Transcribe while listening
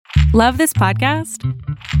Love this podcast?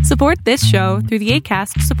 Support this show through the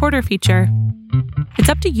Acast supporter feature. It's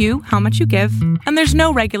up to you how much you give, and there's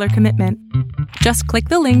no regular commitment. Just click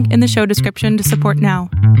the link in the show description to support now.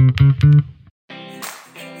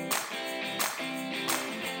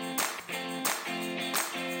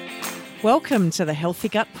 Welcome to the Healthy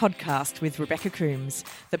Gut Podcast with Rebecca Coombs,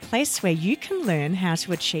 the place where you can learn how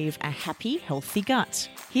to achieve a happy, healthy gut.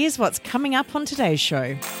 Here's what's coming up on today's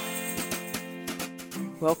show.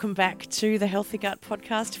 Welcome back to the Healthy Gut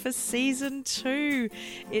Podcast for Season 2.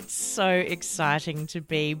 It's so exciting to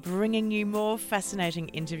be bringing you more fascinating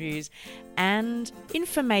interviews and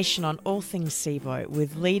information on all things SIBO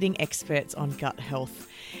with leading experts on gut health.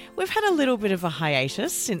 We've had a little bit of a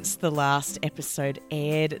hiatus since the last episode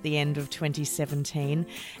aired at the end of 2017,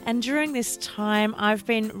 and during this time I've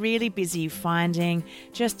been really busy finding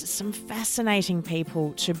just some fascinating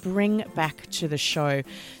people to bring back to the show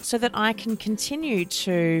so that I can continue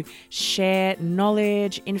to share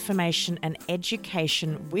knowledge, information and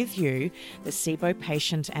education with you, the SIBO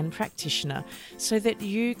patient and practitioner, so that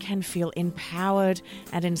you can feel empowered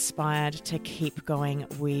and inspired to keep going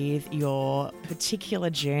with your particular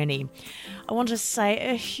journey. I want to say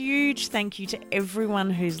a huge thank you to everyone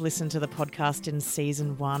who's listened to the podcast in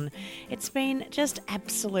Season 1. It's been just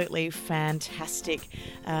absolutely fantastic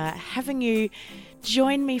having you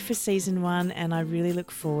join me for Season 1, and I really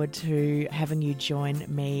look forward to having you join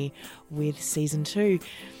me with Season 2.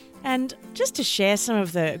 And just to share some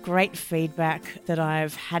of the great feedback that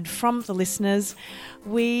I've had from the listeners,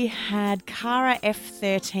 we had Cara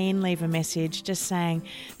F13 leave a message just saying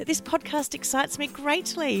that this podcast excites me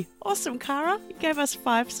greatly. Awesome, Cara. You gave us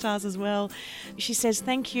 5 stars as well. She says,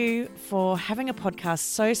 thank you for having a podcast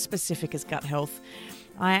so specific as gut health.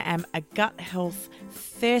 I am a gut health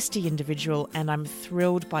thirsty individual and I'm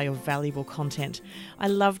thrilled by your valuable content. I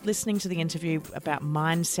loved listening to the interview about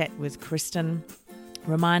mindset with Kristen.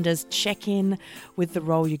 Reminders, check in with the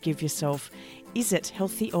role you give yourself. Is it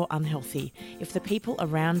healthy or unhealthy? If the people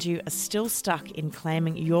around you are still stuck in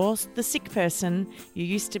claiming you're the sick person you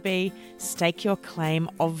used to be, stake your claim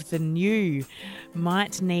of the new.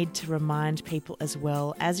 Might need to remind people as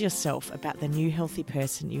well as yourself about the new healthy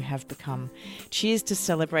person you have become. Cheers to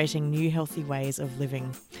celebrating new healthy ways of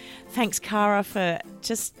living. Thanks, Cara, for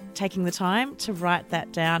just taking the time to write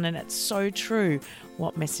that down, and it's so true.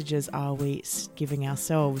 What messages are we giving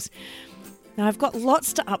ourselves? Now, I've got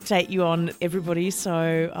lots to update you on, everybody,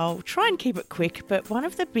 so I'll try and keep it quick. But one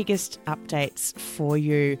of the biggest updates for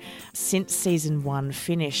you since Season 1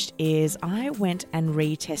 finished is I went and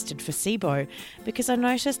retested for SIBO because I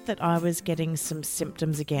noticed that I was getting some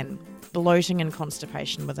symptoms again. Bloating and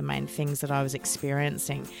constipation were the main things that I was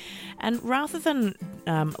experiencing. And rather than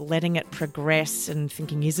letting it progress and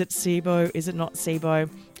thinking, is it SIBO, is it not SIBO,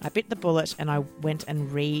 I bit the bullet and I went and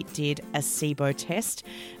redid a SIBO test,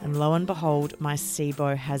 and lo and behold, my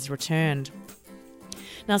SIBO has returned.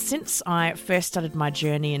 Now, since I first started my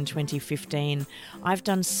journey in 2015, I've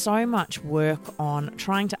done so much work on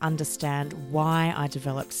trying to understand why I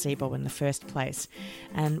developed SIBO in the first place.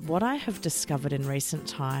 And what I have discovered in recent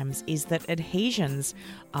times is that adhesions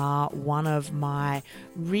are one of my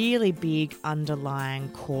really big underlying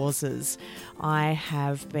causes. I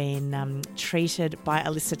have been treated by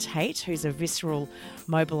Alyssa Tate, who's a visceral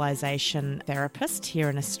mobilisation therapist here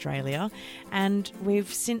in Australia, and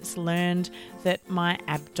we've since learned that my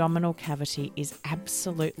abdominal cavity is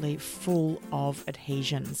absolutely full of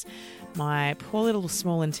adhesions. My poor little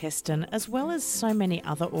small intestine, as well as so many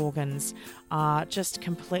other organs, are just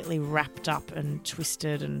completely wrapped up and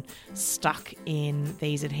twisted and stuck in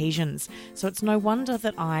these adhesions. So it's no wonder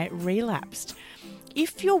that I relapsed.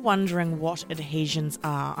 If you're wondering what adhesions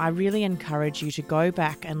are, I really encourage you to go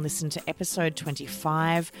back and listen to episode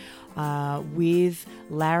 25 with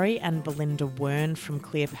Larry and Belinda Wern from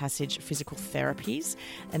Clear Passage Physical Therapies.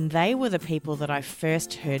 And they were the people that I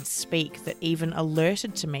first heard speak that even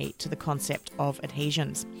alerted to me to the concept of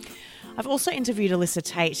adhesions. I've also interviewed Alyssa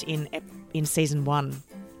Tate in Season 1.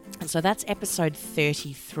 And so that's episode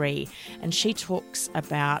 33, and she talks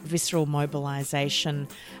about visceral mobilisation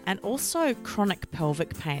and also chronic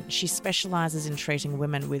pelvic pain. She specialises in treating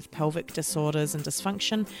women with pelvic disorders and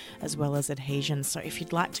dysfunction, as well as adhesions. So if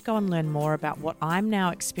you'd like to go and learn more about what I'm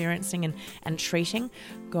now experiencing and treating,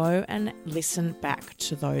 go and listen back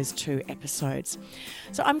to those 2 episodes.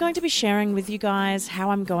 So I'm going to be sharing with you guys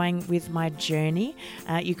how I'm going with my journey.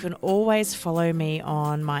 You can always follow me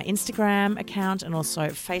on my Instagram account and also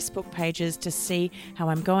Facebook pages to see how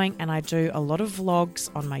I'm going, and I do a lot of vlogs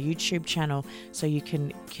on my YouTube channel so you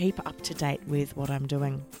can keep up to date with what I'm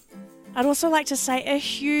doing. I'd also like to say a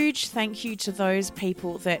huge thank you to those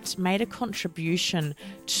people that made a contribution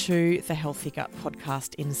to the Healthy Gut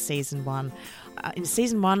podcast in season 1. In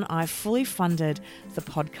season 1, I fully funded the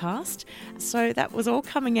podcast, so that was all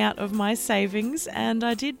coming out of my savings, and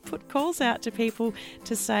I did put calls out to people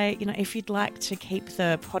to say, if you'd like to keep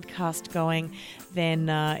the podcast going, then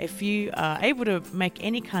if you are able to make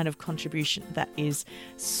any kind of contribution, that is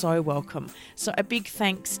so welcome. So a big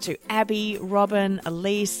thanks to Abby, Robin,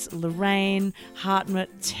 Elise, Lorraine, Hartmut,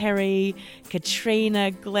 Terry,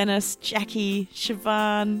 Katrina, Glennis, Jackie,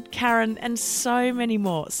 Siobhan, Karen, and so many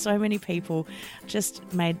more. So many people just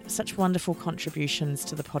made such wonderful contributions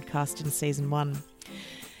to the podcast in season 1.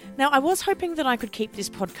 Now, I was hoping that I could keep this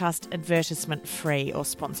podcast advertisement free or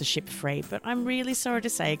sponsorship free, but I'm really sorry to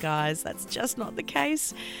say, guys, that's just not the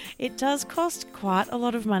case. It does cost quite a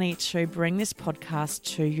lot of money to bring this podcast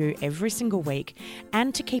to you every single week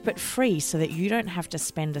and to keep it free so that you don't have to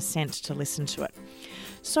spend a cent to listen to it.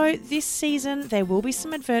 So this season there will be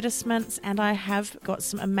some advertisements, and I have got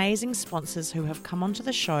some amazing sponsors who have come onto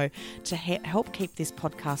the show to help keep this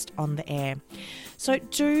podcast on the air. So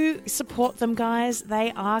do support them, guys.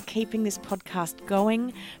 They are keeping this podcast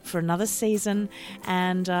going for another season,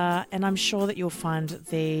 and I'm sure that you'll find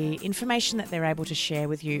the information that they're able to share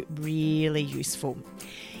with you really useful.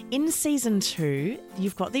 In season 2,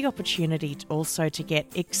 you've got the opportunity also to get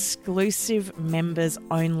exclusive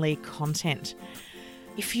members-only content.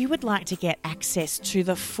 If you would like to get access to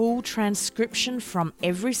the full transcription from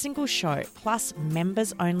every single show, plus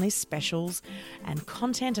members-only specials and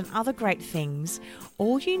content and other great things,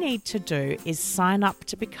 all you need to do is sign up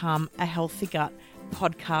to become a Healthy Gut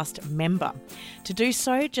podcast member. To do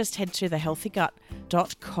so, just head to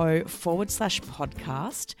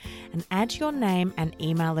thehealthygut.co/podcast and add your name and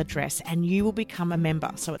email address, and you will become a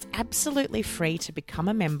member. So it's absolutely free to become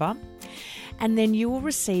a member. And then you will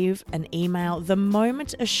receive an email the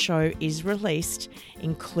moment a show is released,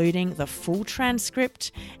 including the full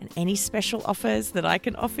transcript and any special offers that I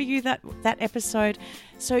can offer you that episode.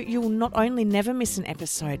 So you'll not only never miss an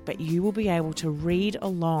episode, but you will be able to read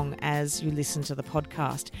along as you listen to the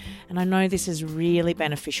podcast. And I know this is really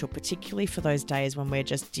beneficial, particularly for those days when we're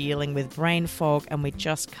just dealing with brain fog and we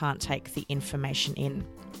just can't take the information in.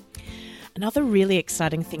 Another really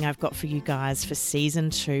exciting thing I've got for you guys for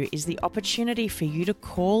season 2 is the opportunity for you to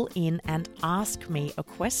call in and ask me a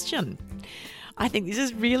question. I think this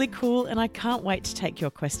is really cool, and I can't wait to take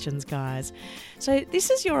your questions, guys. So this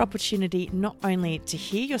is your opportunity not only to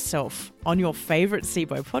hear yourself on your favourite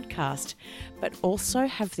SIBO podcast, but also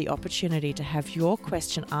have the opportunity to have your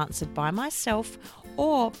question answered by myself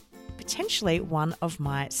or potentially one of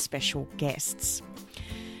my special guests.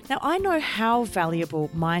 Now, I know how valuable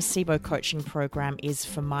my SIBO coaching program is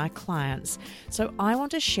for my clients, so I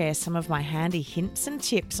want to share some of my handy hints and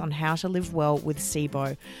tips on how to live well with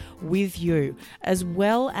SIBO with you, as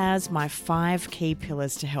well as my 5 key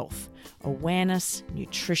pillars to health: awareness,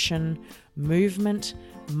 nutrition, movement,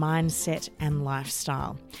 mindset, and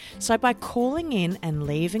lifestyle. So by calling in and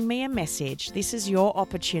leaving me a message, this is your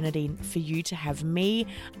opportunity for you to have me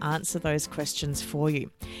answer those questions for you.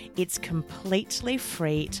 It's completely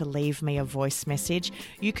free to leave me a voice message.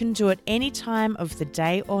 You can do it any time of the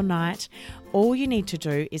day or night. All you need to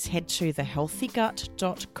do is head to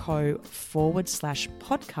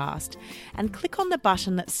thehealthygut.co/podcast and click on the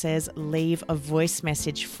button that says leave a voice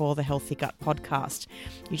message for the Healthy Gut podcast.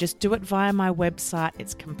 You just do it via my website.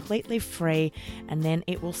 It's completely free, and then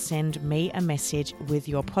it will send me a message with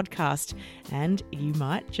your podcast, and you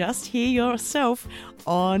might just hear yourself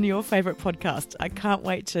on your favorite podcast. I can't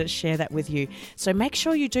wait to share that with you. So make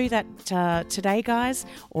sure you do that today, guys,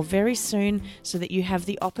 or very soon, so that you have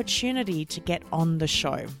the opportunity to get on the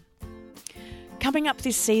show. Coming up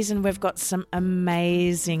this season, we've got some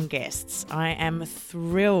amazing guests. I am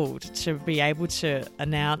thrilled to be able to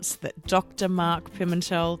announce that Dr. Mark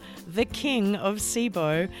Pimentel, the king of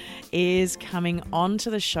SIBO, is coming onto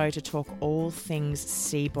the show to talk all things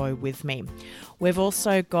SIBO with me. We've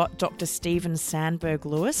also got Dr. Stephen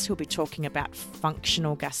Sandberg-Lewis, who'll be talking about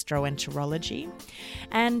functional gastroenterology,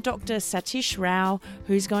 and Dr. Satish Rao,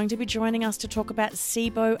 who's going to be joining us to talk about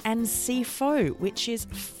SIBO and SIFO, which is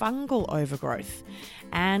fungal overgrowth.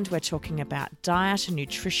 And we're talking about diet and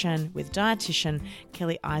nutrition with dietitian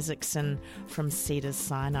Kelly Isaacson from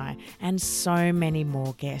Cedars-Sinai, and so many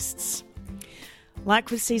more guests.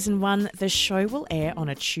 Like with season 1, the show will air on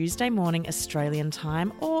a Tuesday morning Australian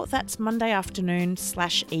time, or that's Monday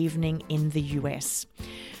afternoon/evening in the US.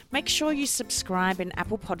 Make sure you subscribe in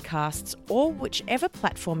Apple Podcasts or whichever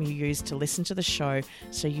platform you use to listen to the show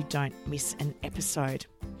so you don't miss an episode.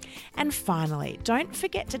 And finally, don't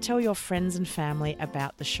forget to tell your friends and family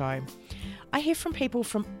about the show. I hear from people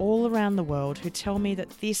from all around the world who tell me that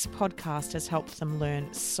this podcast has helped them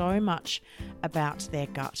learn so much about their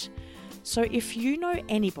gut. So if you know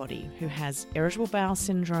anybody who has irritable bowel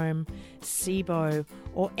syndrome, SIBO,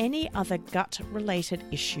 or any other gut-related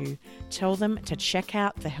issue, tell them to check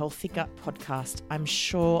out the Healthy Gut podcast. I'm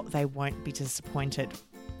sure they won't be disappointed.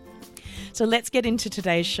 So let's get into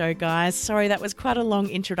today's show, guys. Sorry, that was quite a long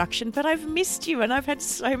introduction, but I've missed you and I've had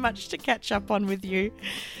so much to catch up on with you.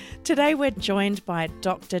 Today we're joined by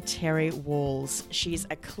Dr. Terry Wahls. She's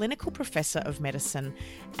a clinical professor of medicine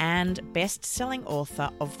and best-selling author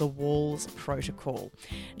of the Wahls Protocol.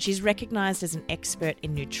 She's recognised as an expert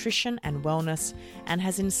in nutrition and wellness and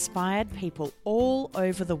has inspired people all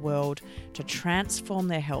over the world to transform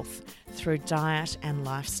their health through diet and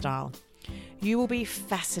lifestyle. You will be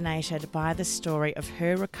fascinated by the story of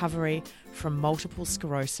her recovery from multiple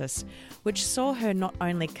sclerosis, which saw her not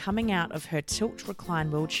only coming out of her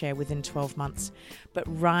tilt-recline wheelchair within 12 months, but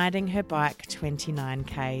riding her bike 29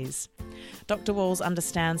 Ks. Dr. Wahls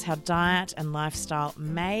understands how diet and lifestyle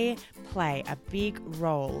may play a big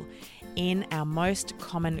role in our most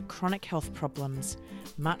common chronic health problems,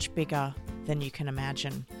 much bigger than you can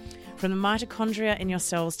imagine. From the mitochondria in your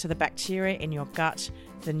cells to the bacteria in your gut,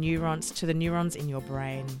 the neurons to the neurons in your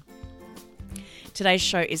brain. Today's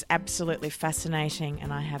show is absolutely fascinating,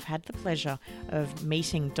 and I have had the pleasure of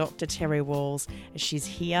meeting Dr. Terry Wahls as she's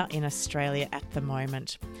here in Australia at the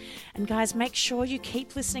moment. And guys, make sure you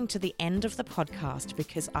keep listening to the end of the podcast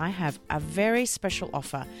because I have a very special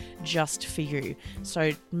offer just for you.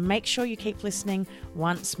 So make sure you keep listening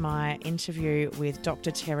once my interview with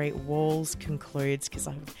Dr. Terry Wahls concludes, because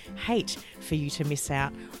I would hate for you to miss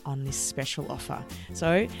out on this special offer.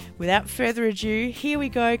 So without further ado, here we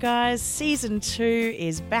go, guys. Season 2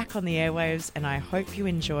 is back on the airwaves, and I hope you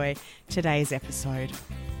enjoy today's episode.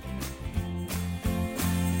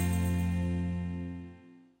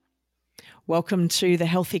 Welcome to the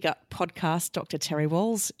Healthy Gut podcast, Dr. Terry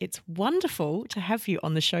Wahls. It's wonderful to have you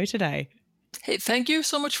on the show today. Hey, thank you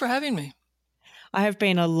so much for having me. I have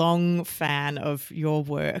been a long fan of your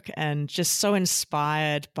work and just so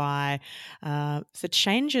inspired by the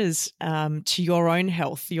changes to your own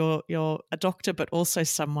health. You're a doctor, but also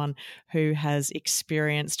someone who has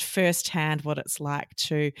experienced firsthand what it's like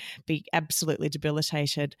to be absolutely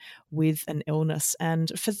debilitated with an illness.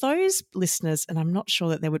 And for those listeners, and I'm not sure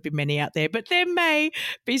that there would be many out there, but there may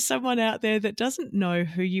be someone out there that doesn't know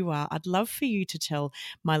who you are. I'd love for you to tell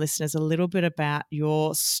my listeners a little bit about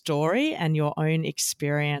your story and your own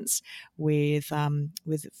experience with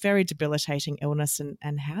very debilitating illness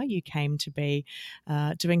and how you came to be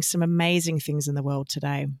doing some amazing things in the world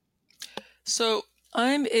today. So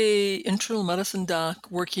I'm a internal medicine doc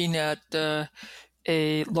working at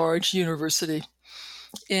a large university.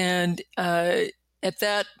 And at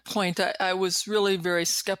that point, I was really very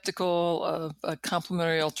skeptical of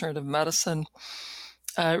complementary alternative medicine.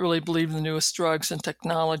 I really believed in the newest drugs and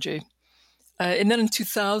technology. And then in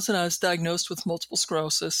 2000, I was diagnosed with multiple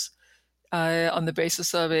sclerosis on the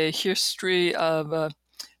basis of a history of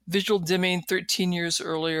visual dimming 13 years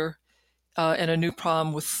earlier and a new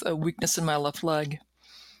problem with a weakness in my left leg.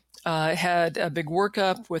 I had a big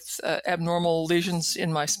workup with abnormal lesions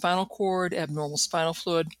in my spinal cord, abnormal spinal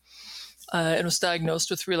fluid, and was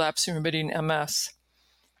diagnosed with relapsing remitting MS.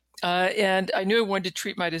 And I knew I wanted to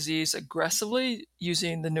treat my disease aggressively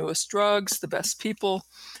using the newest drugs, the best people.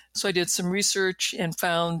 So I did some research and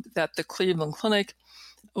found that the Cleveland Clinic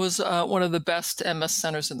was one of the best MS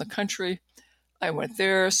centers in the country. I went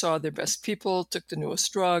there, saw their best people, took the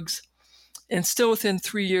newest drugs, and still within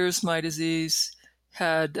 3 years, my disease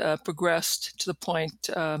had progressed to the point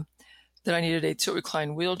that I needed a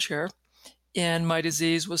tilt-recline wheelchair. And my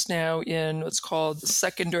disease was now in what's called the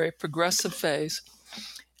secondary progressive phase.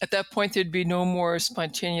 At that point, there'd be no more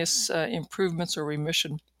spontaneous improvements or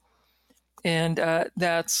remission. And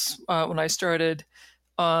that's when I started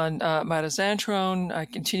on mitoxantrone. I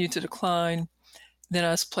continued to decline. Then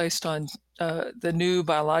I was placed on the new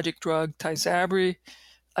biologic drug, Tysabri.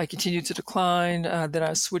 I continued to decline. Then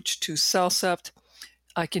I switched to Cellcept.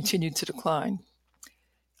 I continued to decline.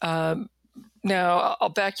 Now, I'll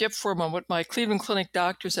back you up for a moment. What my Cleveland Clinic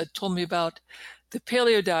doctors had told me about the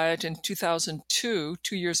paleo diet in 2002,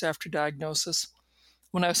 2 years after diagnosis,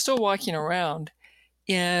 when I was still walking around.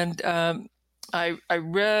 And I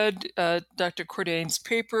read Dr. Cordain's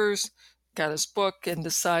papers, got his book, and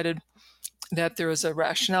decided that there was a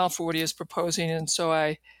rationale for what he was proposing. And so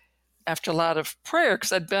I, after a lot of prayer,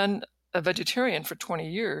 because I'd been a vegetarian for 20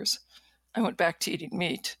 years, I went back to eating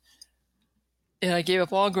meat. And I gave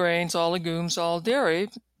up all grains, all legumes, all dairy,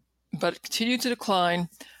 but it continued to decline.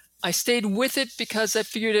 I stayed with it because I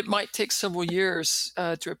figured it might take several years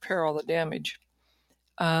to repair all the damage.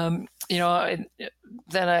 Then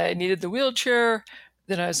I needed the wheelchair.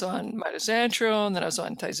 Then I was on mitoxantrone. Then I was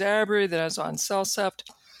on tizabri. Then I was on Cellcept.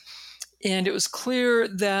 And it was clear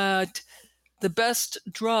that the best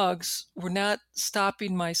drugs were not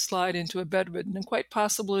stopping my slide into a bedridden and quite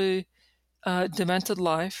possibly demented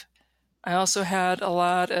life. I also had a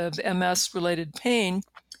lot of MS-related pain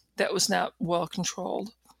that was not well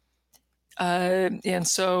controlled. And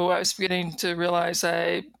so I was beginning to realize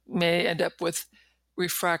I may end up with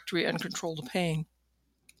refractory uncontrolled pain.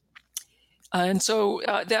 And so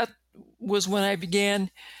that was when I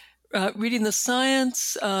began reading the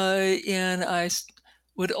science, and I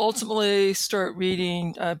would ultimately start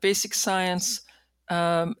reading basic science,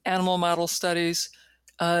 animal model studies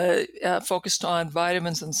focused on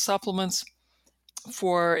vitamins and supplements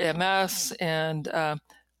for MS and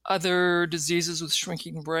other diseases with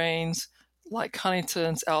shrinking brains like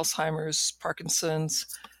Huntington's, Alzheimer's, Parkinson's,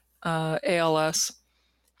 ALS,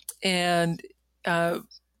 and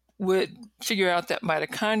would figure out that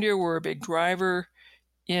mitochondria were a big driver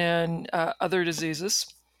in other diseases.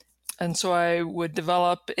 And so I would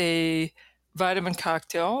develop a vitamin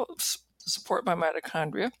cocktail to support my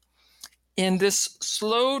mitochondria. And this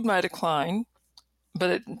slowed my decline, but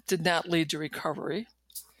it did not lead to recovery.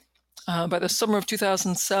 By the summer of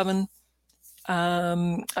 2007,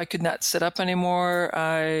 I could not sit up anymore.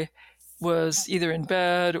 I was either in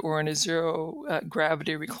bed or in a zero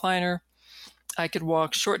gravity recliner. I could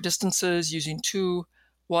walk short distances using 2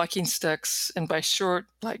 walking sticks, and by short,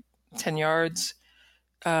 like 10 yards.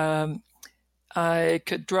 I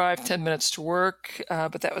could drive 10 minutes to work,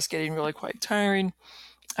 but that was getting really quite tiring.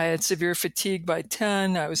 I had severe fatigue by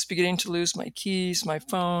 10. I was beginning to lose my keys, my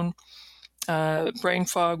phone. Brain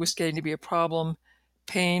fog was getting to be a problem.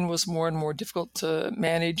 Pain was more and more difficult to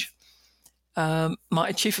manage.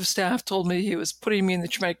 My chief of staff told me he was putting me in the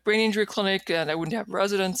traumatic brain injury clinic and I wouldn't have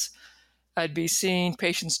residents. I'd be seeing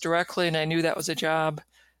patients directly, and I knew that was a job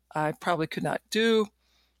I probably could not do.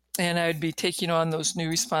 And I'd be taking on those new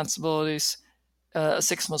responsibilities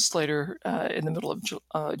 6 months later in the middle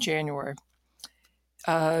of January.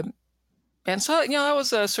 And so, that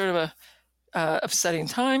was a sort of a upsetting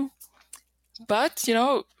time. But,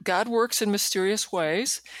 God works in mysterious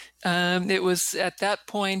ways. It was at that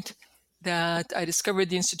point that I discovered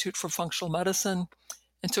the Institute for Functional Medicine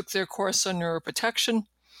and took their course on neuroprotection,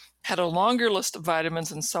 had a longer list of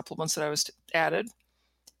vitamins and supplements that I was added.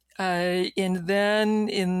 And then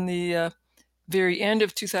in the very end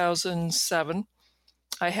of 2007,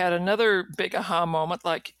 I had another big aha moment,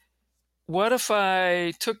 like, what if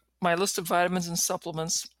I took my list of vitamins and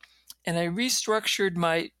supplements and I restructured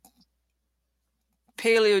my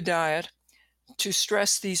paleo diet to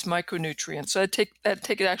stress these micronutrients? So that'd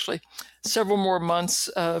take actually several more months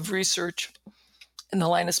of research. And the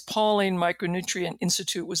Linus Pauling Micronutrient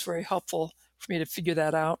Institute was very helpful for me to figure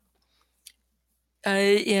that out.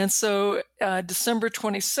 And so December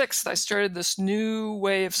 26th, I started this new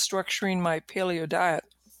way of structuring my paleo diet.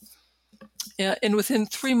 And within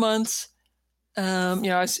 3 months, I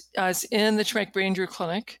was in the traumatic brain injury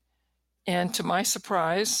clinic. And to my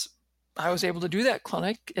surprise, I was able to do that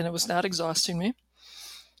clinic, and it was not exhausting me.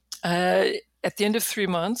 At the end of 3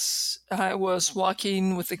 months, I was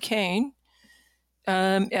walking with a cane.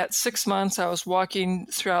 At 6 months, I was walking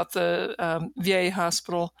throughout the VA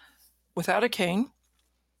hospital without a cane.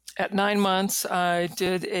 At 9 months, I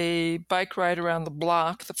did a bike ride around the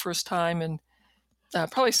block the first time in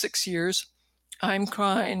probably 6 years. I'm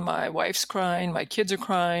crying, my wife's crying, my kids are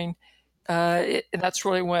crying. And that's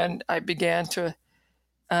really when I began to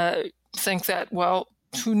think that, well,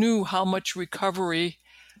 who knew how much recovery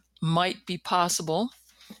might be possible?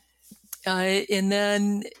 And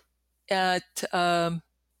then at 12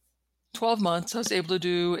 months, I was able to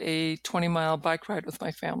do a 20-mile bike ride with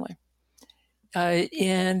my family.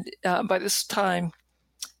 And by this time,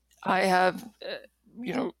 I have,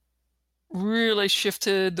 really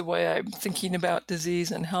shifted the way I'm thinking about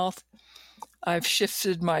disease and health. I've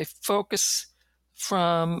shifted my focus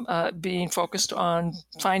from being focused on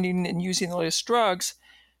finding and using the latest drugs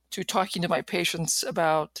to talking to my patients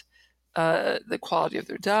about the quality of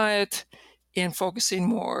their diet and focusing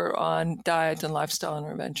more on diet and lifestyle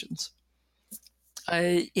interventions.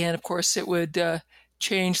 And of course, it would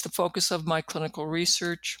change the focus of my clinical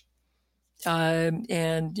research. And,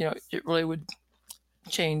 it really would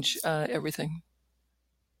change everything.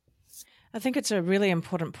 I think it's a really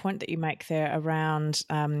important point that you make there around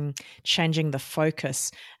changing the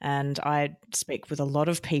focus. And I speak with a lot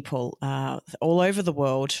of people all over the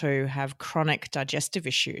world who have chronic digestive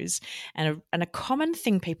issues. And a common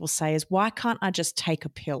thing people say is, why can't I just take a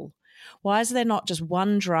pill? Why is there not just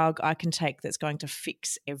one drug I can take that's going to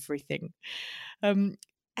fix everything?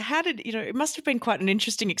 How did, it must have been quite an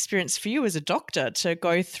interesting experience for you as a doctor to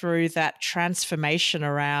go through that transformation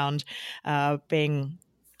around being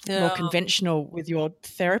more conventional with your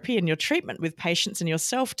therapy and your treatment with patients and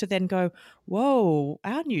yourself, to then go, whoa,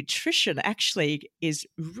 our nutrition actually is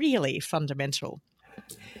really fundamental.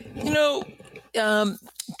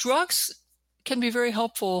 Drugs can be very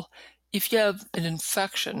helpful if you have an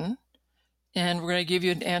infection, and we're going to give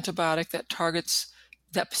you an antibiotic that targets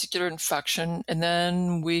that particular infection, and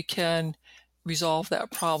then we can resolve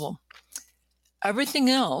that problem. Everything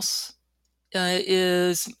else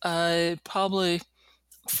is probably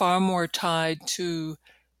far more tied to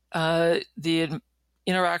the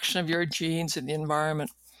interaction of your genes and the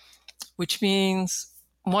environment, which means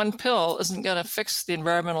one pill isn't going to fix the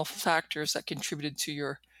environmental factors that contributed to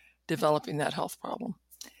your developing that health problem.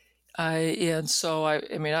 I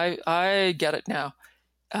get it now.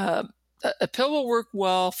 A pill will work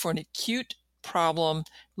well for an acute problem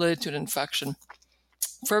related to an infection.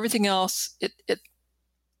 For everything else,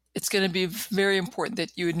 it's going to be very important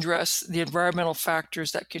that you address the environmental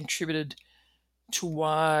factors that contributed to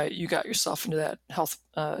why you got yourself into that health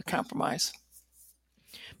compromise.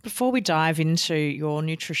 Before we dive into your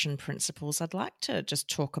nutrition principles, I'd like to just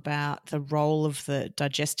talk about the role of the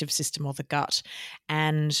digestive system or the gut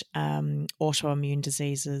and autoimmune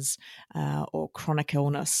diseases or chronic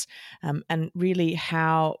illness, and really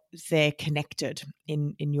how they're connected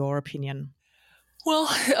in your opinion. Well,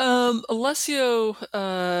 Alessio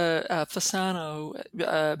Fasano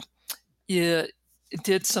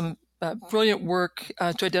did some brilliant work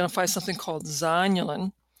to identify something called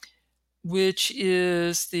zonulin, which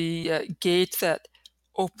is the gate that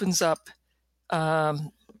opens up the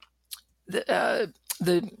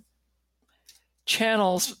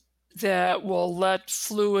channels that will let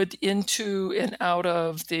fluid into and out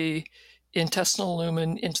of the intestinal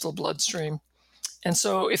lumen into the bloodstream. And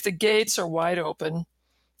so if the gates are wide open,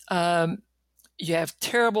 you have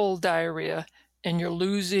terrible diarrhea and you're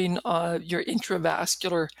losing your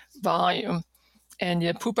intravascular volume, and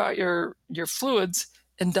you poop out your fluids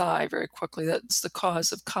and die very quickly. That's the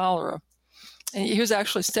cause of cholera. And he was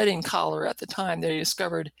actually studying cholera at the time that he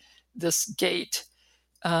discovered this gate.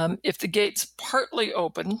 If the gate's partly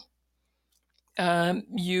open,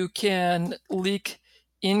 you can leak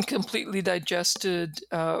incompletely digested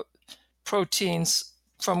proteins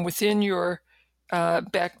from within your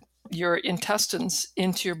intestines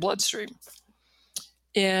into your bloodstream.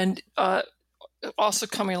 And also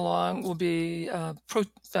coming along will be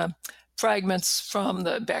fragments from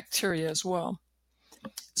the bacteria as well.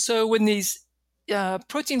 So when these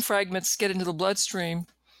protein fragments get into the bloodstream,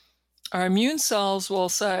 our immune cells will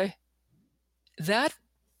say that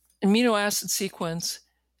amino acid sequence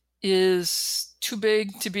is too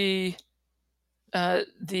big to be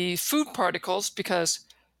the food particles, because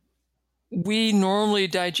we normally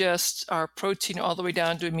digest our protein all the way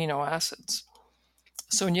down to amino acids.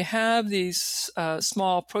 So when you have these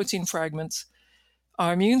small protein fragments,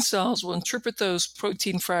 our immune cells will interpret those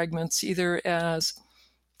protein fragments either as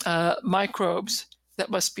microbes that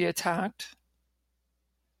must be attacked,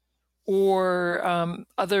 or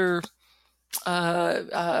other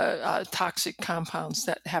toxic compounds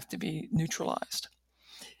that have to be neutralized.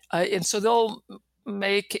 And so they'll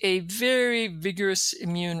make a very vigorous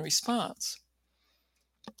immune response.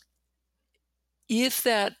 If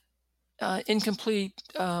that incompletely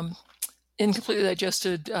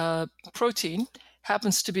digested protein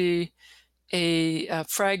happens to be a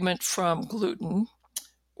fragment from gluten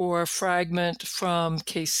or a fragment from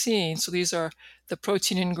casein, so these are the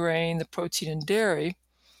protein in grain, the protein in dairy,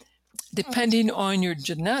 depending on your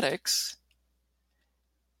genetics,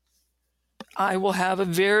 I will have a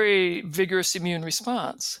very vigorous immune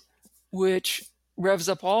response, which revs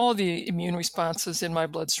up all the immune responses in my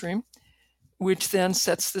bloodstream, which then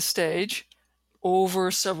sets the stage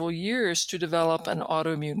over several years to develop an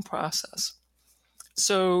autoimmune process.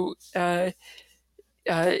 So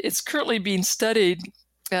it's currently being studied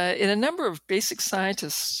in a number of basic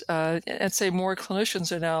scientists, and say more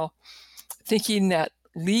clinicians are now thinking that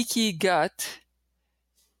leaky gut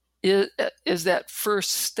is that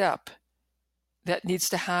first step that needs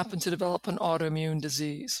to happen to develop an autoimmune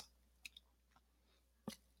disease.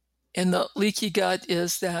 And the leaky gut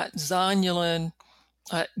is that zonulin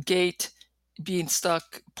gate being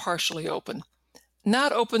stuck partially open.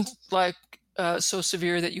 not open like so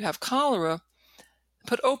severe that you have cholera,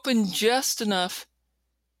 but open just enough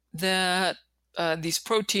that these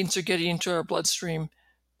proteins are getting into our bloodstream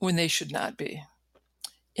when they should not be.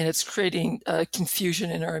 And it's creating confusion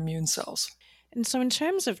in our immune cells. And so, in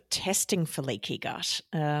terms of testing for leaky gut,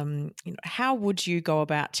 how would you go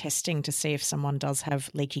about testing to see if someone does have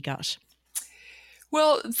leaky gut?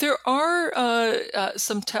 Well, there are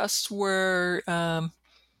some tests where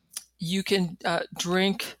you can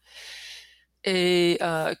drink a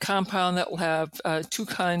compound that will have two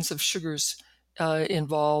kinds of sugars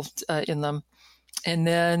involved in them, and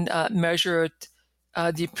then measure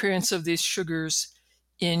the appearance of these sugars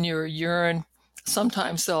in your urine.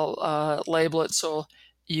 Sometimes they'll label it so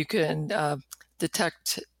you can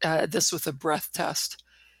detect this with a breath test.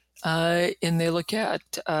 And they look at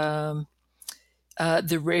the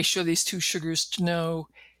ratio of these two sugars to know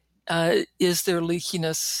is there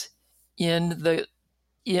leakiness in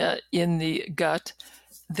the gut.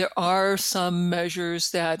 There are some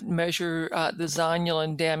measures that measure the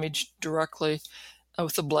zonulin damage directly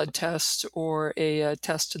with a blood test or a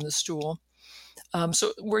test in the stool.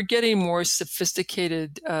 So we're getting more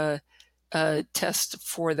sophisticated tests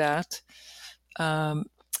for that.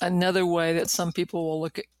 Another way that some people will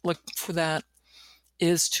look for that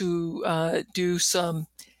is to do some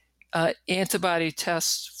antibody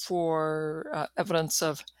tests for evidence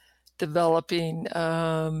of developing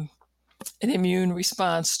an immune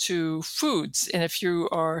response to foods. And if you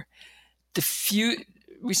are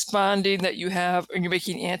responding that you have, and you're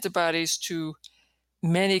making antibodies to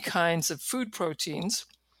many kinds of food proteins,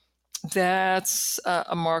 that's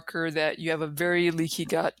a marker that you have a very leaky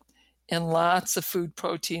gut, and lots of food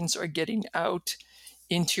proteins are getting out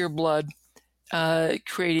into your blood,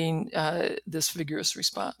 creating this vigorous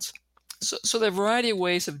response. So there are a variety of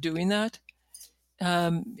ways of doing that,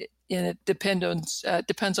 and it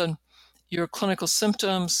depends on your clinical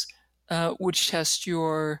symptoms, which test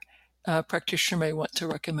your practitioner may want to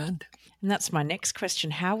recommend. And that's my next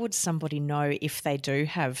question. How would somebody know if they do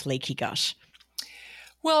have leaky gut?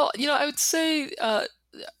 Well, I would say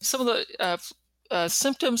some of the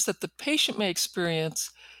symptoms that the patient may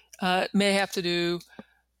experience may have to do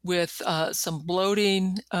with some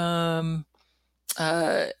bloating after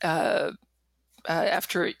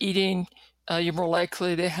eating. You're more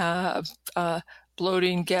likely to have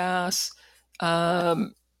bloating, gas.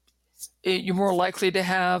 You're more likely to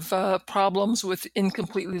have problems with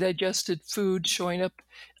incompletely digested food showing up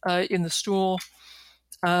in the stool.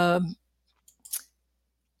 And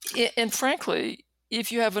frankly,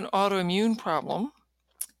 if you have an autoimmune problem,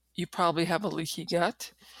 you probably have a leaky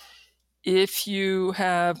gut. If you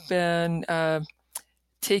have been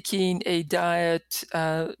taking a diet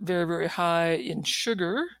very, very high in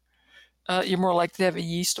sugar, you're more likely to have a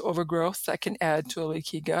yeast overgrowth that can add to a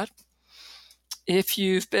leaky gut. If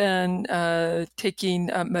you've been taking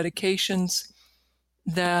medications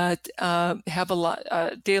that have a lot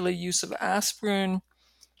daily use of aspirin,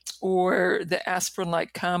 or the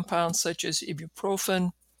aspirin-like compounds such as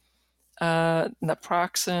ibuprofen,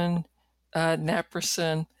 naproxen,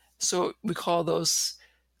 naproxen. So we call those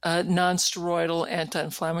non-steroidal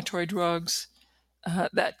anti-inflammatory drugs.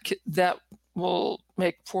 That will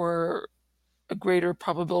make for a greater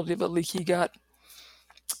probability of a leaky gut.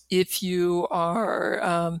 If you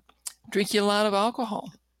are drinking a lot of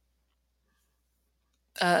alcohol,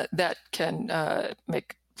 that can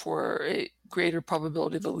make for a greater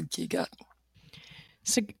probability of a leaky gut.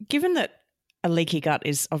 So given that a leaky gut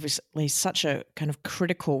is obviously such a kind of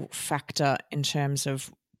critical factor in terms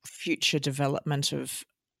of future development of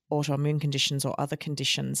autoimmune conditions or other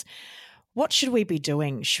conditions, what should we be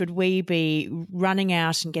doing? Should we be running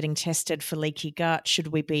out and getting tested for leaky gut? Should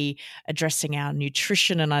we be addressing our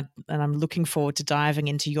nutrition? And I'm looking forward to diving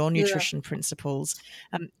into your nutrition principles.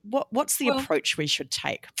 What's the approach we should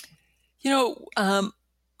take?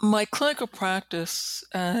 My clinical practice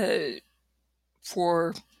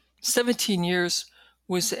for 17 years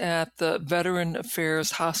was at the Veteran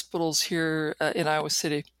Affairs hospitals here in Iowa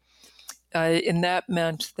City. And that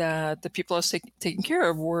meant that the people I was taking care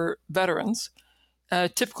of were veterans.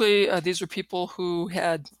 Typically, these were people who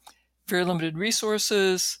had very limited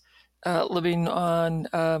resources, living on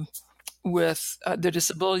with their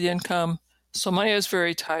disability income. So money was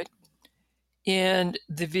very tight. And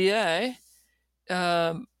the VA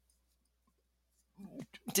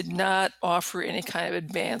did not offer any kind of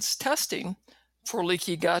advanced testing for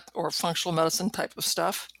leaky gut or functional medicine type of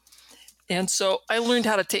stuff. And so I learned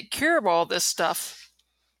how to take care of all this stuff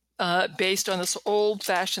based on this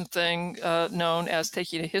old-fashioned thing known as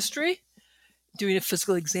taking a history, doing a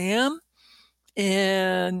physical exam,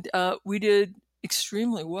 and we did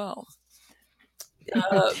extremely well.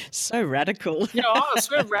 So radical. It's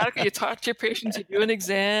sort of radical. You talk to your patients, you do an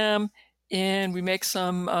exam, and we make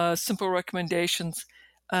some simple recommendations.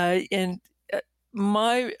 And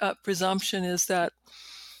my presumption is that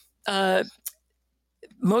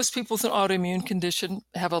most people with an autoimmune condition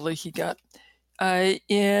have a leaky gut.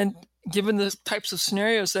 And given the types of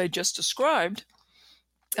scenarios I just described,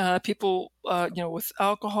 people, with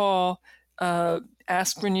alcohol,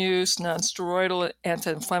 aspirin use, nonsteroidal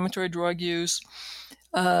anti-inflammatory drug use,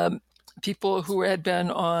 people who had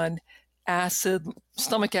been on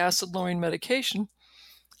stomach acid lowering medication,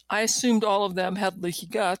 I assumed all of them had leaky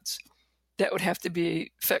guts that would have to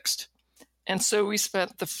be fixed. And so we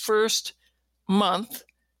spent the first month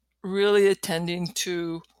really attending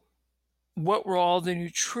to what were all the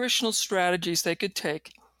nutritional strategies they could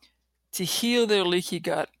take to heal their leaky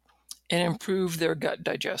gut and improve their gut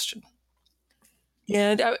digestion.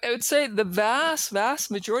 And I would say the vast,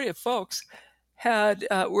 vast majority of folks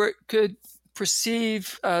could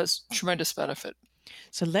perceive tremendous benefit.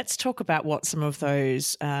 So let's talk about what some of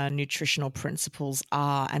those nutritional principles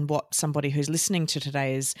are and what somebody who's listening to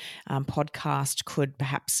today's podcast could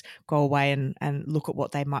perhaps go away and look at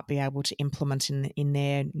what they might be able to implement in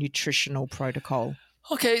their nutritional protocol.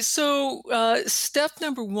 Okay, so step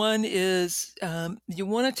number one is you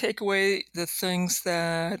want to take away the things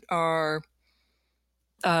that are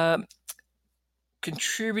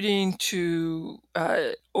contributing to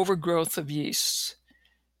overgrowth of yeasts.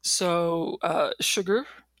 So sugar,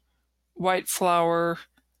 white flour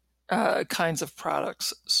kinds of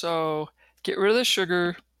products. So get rid of the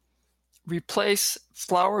sugar, replace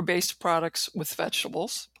flour-based products with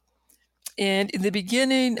vegetables. And in the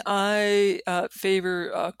beginning, I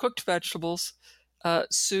favor cooked vegetables,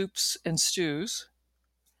 soups, and stews.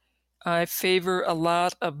 I favor a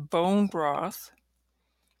lot of bone broth.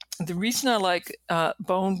 The reason I like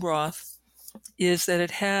bone broth is that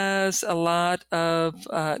it has a lot of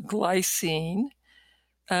glycine,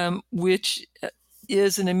 which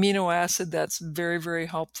is an amino acid that's very, very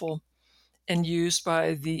helpful and used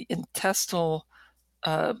by the intestinal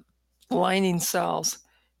lining cells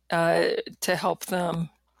to help them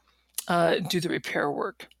do the repair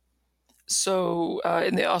work. So,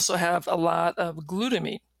 and they also have a lot of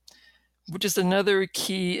glutamine, which is another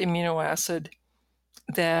key amino acid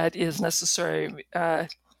that is necessary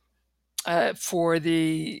for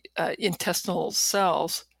the intestinal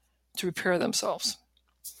cells to repair themselves.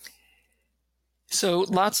 So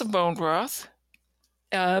lots of bone broth.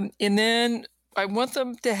 And then I want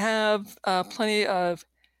them to have plenty of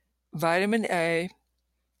vitamin A,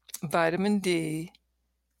 vitamin D,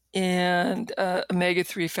 and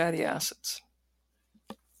omega-3 fatty acids.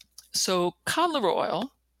 So cod liver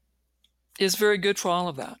oil is very good for all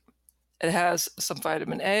of that. It has some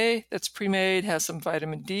vitamin A that's pre-made, has some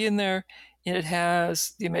vitamin D in there, and it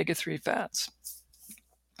has the omega-3 fats.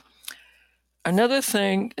 Another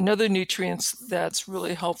nutrient that's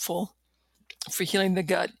really helpful for healing the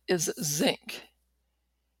gut is zinc.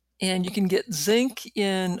 And you can get zinc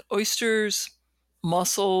in oysters,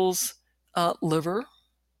 mussels, liver.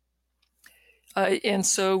 And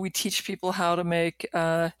so we teach people how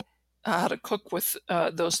to cook with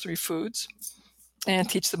those three foods, and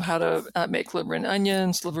teach them how to make liver and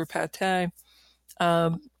onions, liver pate.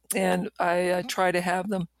 And I try to have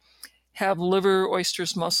them have liver,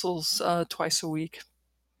 oysters, mussels twice a week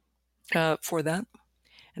for that.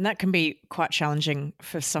 And that can be quite challenging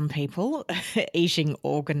for some people, eating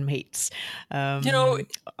organ meats.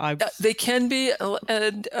 They can be.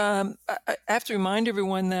 And I have to remind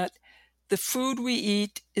everyone that the food we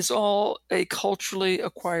eat is all a culturally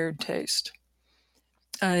acquired taste.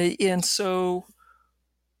 And so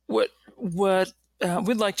what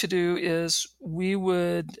we'd like to do is we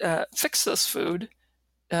would fix this food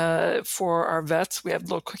for our vets. We have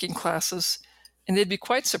little cooking classes, and they'd be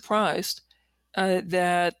quite surprised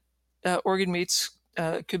that organ meats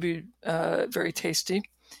could be very tasty.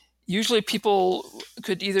 Usually people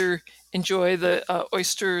could either enjoy the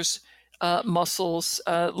oysters, mussels,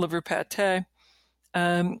 liver pate,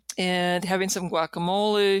 and having some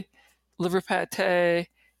guacamole, liver pate,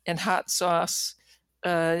 and hot sauce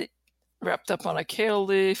wrapped up on a kale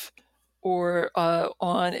leaf or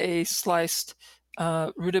on a sliced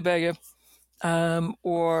rutabaga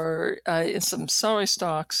or in some celery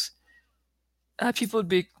stalks. People would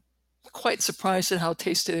be quite surprised at how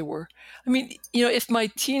tasty they were. I mean, if my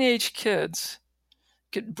teenage kids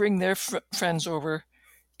could bring their friends over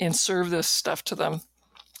and serve this stuff to them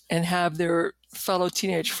and have their fellow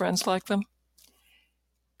teenage friends like them,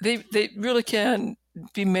 they really can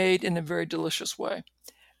be made in a very delicious way.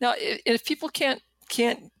 Now, if people can't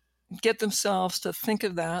get themselves to think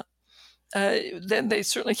of that, then they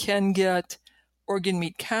certainly can get organ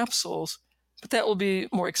meat capsules, but that will be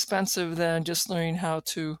more expensive than just learning how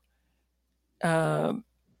to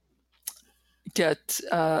get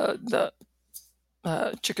the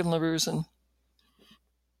chicken livers and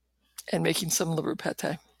making some liver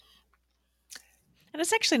pate. And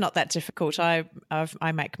it's actually not that difficult. I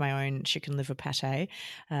make my own chicken liver pate.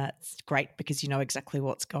 It's great because you know exactly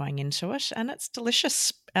what's going into it, and it's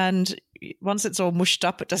delicious. And once it's all mushed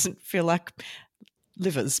up, it doesn't feel like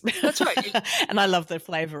livers. That's right. And I love the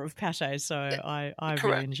flavour of pate, so I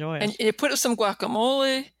really enjoy it. And you put some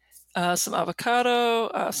guacamole, some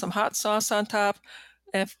avocado, some hot sauce on top,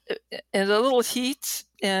 and a little heat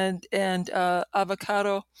and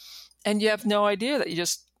avocado, and you have no idea that you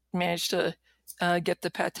just managed to get the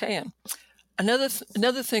pate in. Another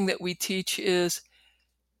thing that we teach is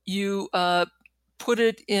you put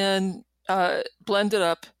it in, blend it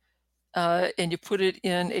up, and you put it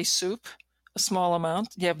in a soup, a small amount.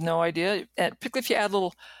 You have no idea. And particularly if you add a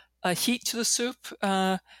little heat to the soup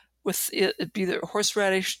with it, be either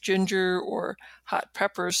horseradish, ginger, or hot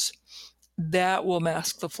peppers, that will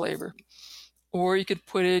mask the flavor. Or you could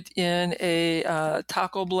put it in a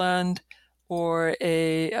taco blend or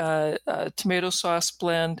a tomato sauce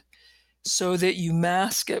blend so that you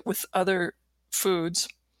mask it with other foods.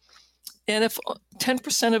 And if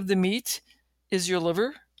 10% of the meat is your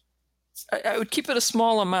liver, I would keep it a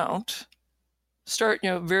small amount. Start,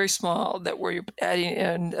 very small, that where you're adding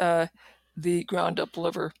in the ground up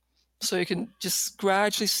liver. So you can just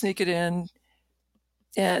gradually sneak it in.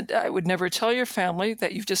 And I would never tell your family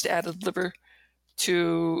that you've just added liver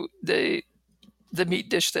to the meat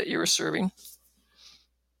dish that you were serving.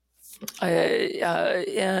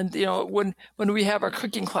 And when we have our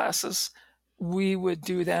cooking classes, we would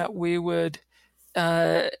do that. We would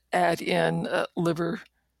add in liver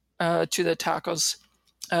to the tacos,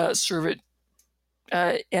 serve it,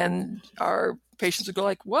 and our patients would go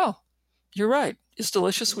like, "Well, you're right. It's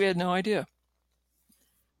delicious. We had no idea."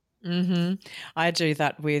 Mm-hmm. I do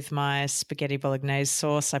that with my spaghetti bolognese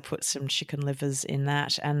sauce. I put some chicken livers in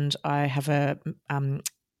that, and I have a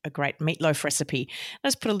great meatloaf recipe. I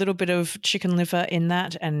just put a little bit of chicken liver in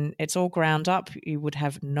that, and it's all ground up. You would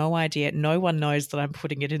have no idea. No one knows that I'm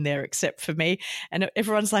putting it in there except for me. And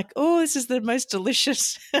everyone's like, "Oh, this is the most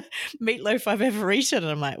delicious meatloaf I've ever eaten."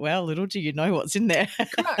 And I'm like, "Well, little do you know what's in there."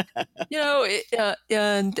 Correct.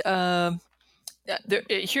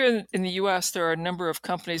 Here in the U.S., there are a number of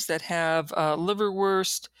companies that have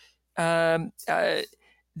liverwurst.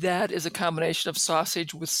 That is a combination of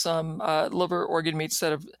sausage with some liver organ meats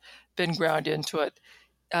that have been ground into it.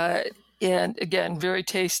 And again, very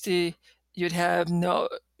tasty. You'd have no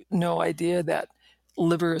idea that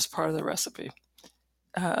liver is part of the recipe.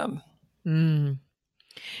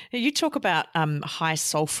 You talk about high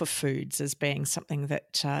sulfur foods as being something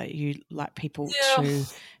that you like people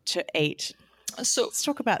to eat. So let's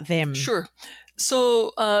talk about them. Sure.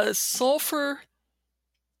 So sulfur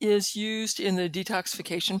is used in the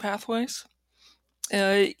detoxification pathways.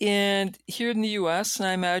 And here in the U.S., and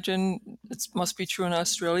I imagine it must be true in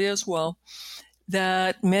Australia as well,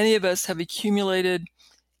 that many of us have accumulated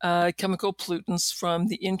chemical pollutants from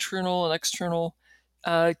the internal and external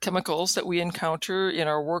chemicals that we encounter in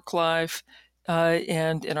our work life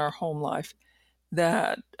and in our home life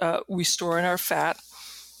that we store in our fat.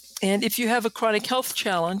 And if you have a chronic health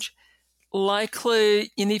challenge,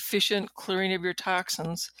 likely inefficient clearing of your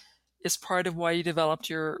toxins is part of why you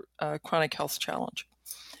developed your chronic health challenge.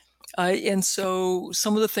 And so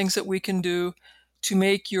some of the things that we can do to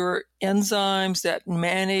make your enzymes that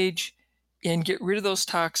manage and get rid of those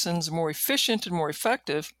toxins more efficient and more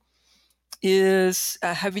effective is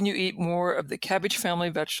having you eat more of the cabbage family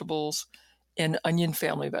vegetables and onion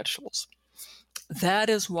family vegetables. That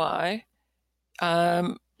is why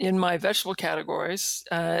in my vegetable categories,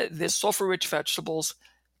 the sulfur-rich vegetables,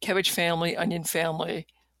 cabbage family, onion family,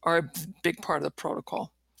 are a big part of the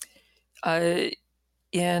protocol.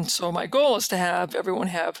 And so my goal is to have everyone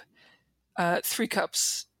have 3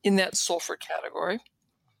 cups in that sulfur category.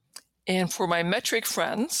 And for my metric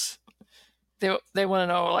friends, they want to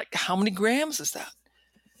know, like, how many grams is that?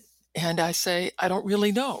 And I say, I don't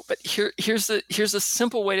really know. But here's a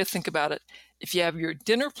simple way to think about it. If you have your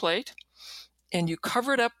dinner plate and you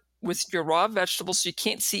cover it up with your raw vegetables so you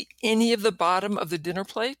can't see any of the bottom of the dinner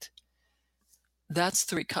plate, that's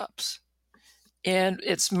 3 cups. And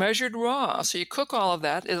it's measured raw. So you cook all of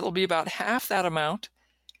that. It'll be about half that amount.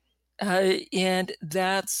 And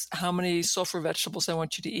that's how many sulfur vegetables I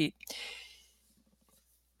want you to eat.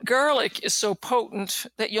 Garlic is so potent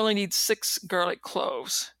that you only need 6 garlic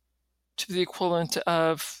cloves to the equivalent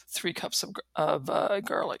of 3 cups of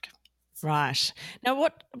garlic. Right. Now,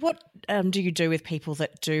 what do you do with people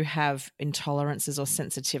that do have intolerances or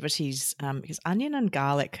sensitivities? Because onion and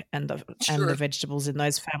garlic and the vegetables in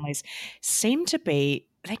those families seem to be,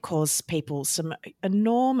 they cause people some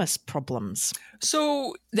enormous problems.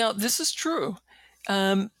 So now this is true.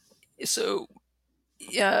 So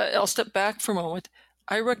I'll step back for a moment.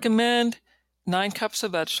 I recommend 9 cups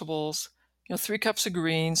of vegetables, 3 cups of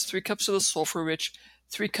greens, 3 cups of the sulfur-rich,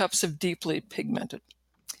 3 cups of deeply pigmented.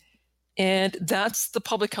 And that's the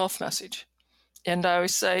public health message. And I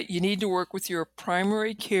always say you need to work with your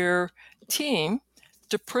primary care team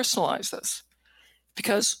to personalize this,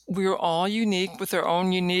 because we're all unique with our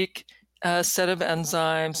own unique set of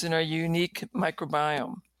enzymes and our unique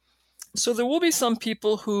microbiome. So there will be some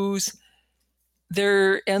people whose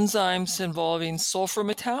their enzymes involving sulfur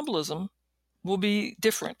metabolism will be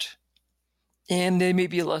different, and they may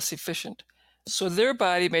be less efficient. So their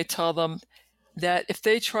body may tell them that if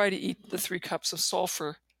they try to eat the 3 cups of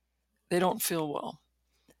sulfur, they don't feel well.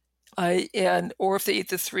 Or if they eat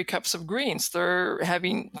the 3 cups of greens, they're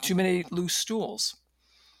having too many loose stools.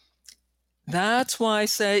 That's why I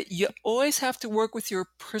say you always have to work with your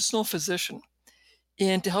personal physician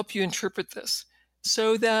and to help you interpret this,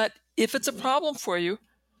 so that if it's a problem for you,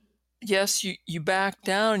 yes, you back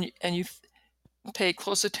down and you pay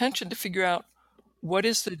close attention to figure out what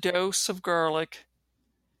is the dose of garlic,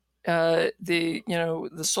 the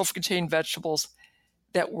sulfur-containing vegetables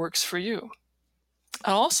that works for you.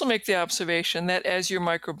 I'll also make the observation that as your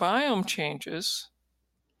microbiome changes,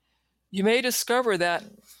 you may discover that,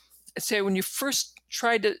 say, when you first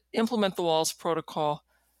tried to implement the Wahls protocol,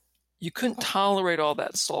 you couldn't tolerate all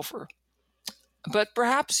that sulfur. But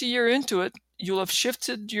perhaps a year into it, you'll have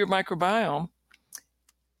shifted your microbiome,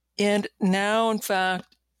 and now, in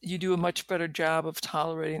fact, you do a much better job of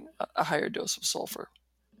tolerating a higher dose of sulfur.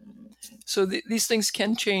 So these things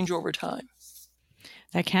can change over time.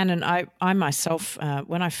 They can. And I myself,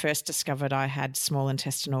 when I first discovered I had small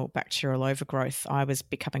intestinal bacterial overgrowth, I was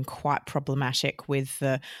becoming quite problematic with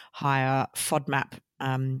the higher FODMAP,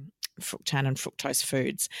 fructan and fructose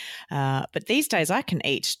foods. But these days I can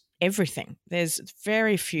eat everything. There's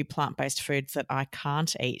very few plant-based foods that I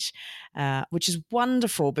can't eat, which is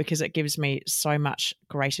wonderful because it gives me so much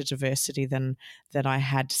greater diversity than I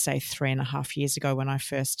had, say, 3.5 years ago when I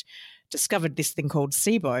first discovered this thing called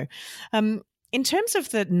SIBO. In terms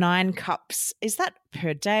of the 9 cups, is that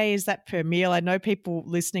per day? Is that per meal? I know people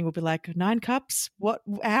listening will be like, 9 cups? What?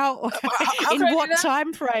 How in what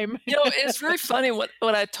time frame? It's very funny.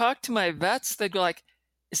 When I talk to my vets, they go like,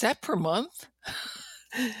 is that per month?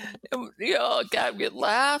 God, we'd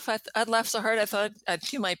laugh. I'd laugh so hard I thought I'd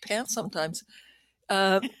pee my pants sometimes.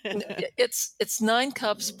 It's 9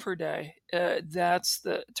 cups per day. That's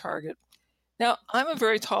the target. Now, I'm a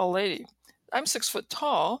very tall lady. I'm 6 foot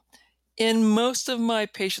tall, and most of my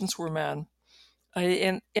patients were men.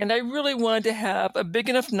 And I really wanted to have a big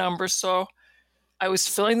enough number, so I was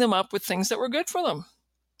filling them up with things that were good for them.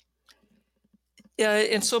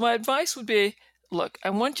 And so my advice would be, look, I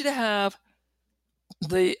want you to have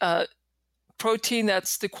the protein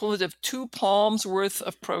that's the equivalent of 2 palms worth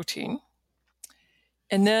of protein,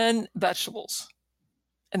 and then vegetables.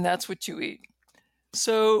 And that's what you eat.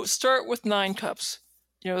 So start with 9 cups,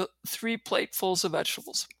 3 platefuls of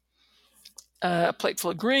vegetables, a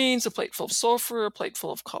plateful of greens, a plateful of sulfur, a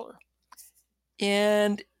plateful of color.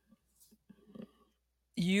 And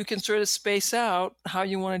you can sort of space out how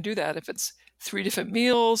you want to do that. If it's 3 different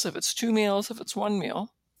meals, if it's 2 meals, if it's 1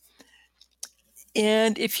 meal.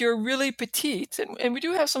 And if you're really petite, and we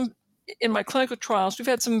do have some, in my clinical trials, we've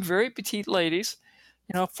had some very petite ladies,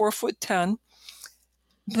 4'10".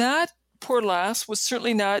 That poor lass was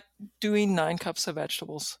certainly not doing 9 cups of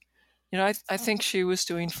vegetables. I think she was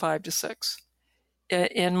doing 5 to 6.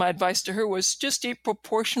 And my advice to her was just eat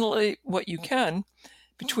proportionally what you can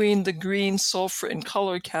between the green, sulfur, and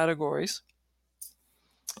color categories.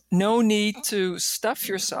 No need to stuff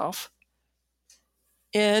yourself.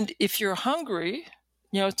 And if you're hungry,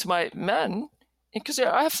 to my men, because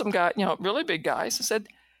I have some guys, really big guys, I said,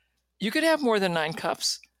 you could have more than 9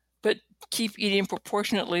 cups, but keep eating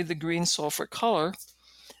proportionately the green, sulfur, color.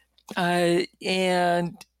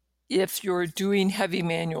 And if you're doing heavy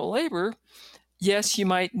manual labor, yes, you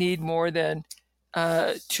might need more than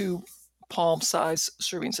 2 palm-size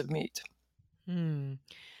servings of meat.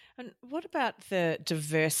 And what about the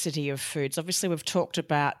diversity of foods? Obviously, we've talked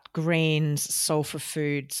about greens, sulfur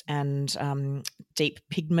foods, and deep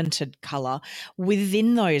pigmented colour.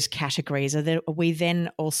 Within those categories, are we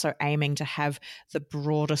then also aiming to have the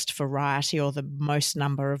broadest variety or the most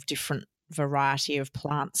number of different variety of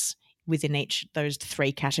plants within each those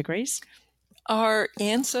three categories? Our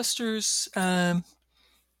ancestors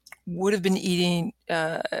would have been eating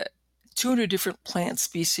 200 different plant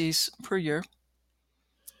species per year.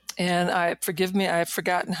 And forgive me, I've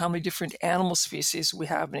forgotten how many different animal species we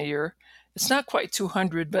have in a year. It's not quite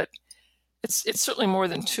 200, but it's certainly more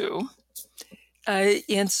than two.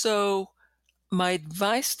 And so my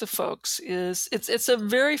advice to folks is it's a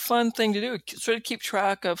very fun thing to do. Sort of keep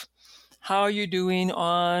track of how you're doing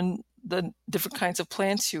on the different kinds of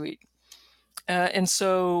plants you eat. And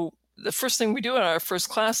so the first thing we do in our first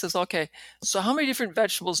class is, okay, so how many different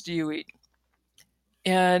vegetables do you eat?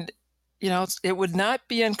 And, it would not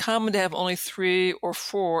be uncommon to have only 3 or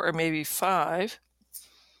 4 or maybe 5.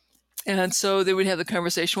 And so they would have the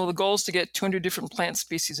conversation, well, the goal is to get 200 different plant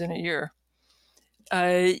species in a year.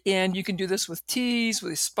 And you can do this with teas,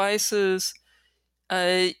 with spices,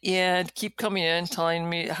 and keep coming in telling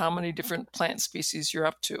me how many different plant species you're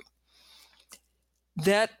up to.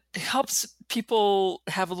 That helps people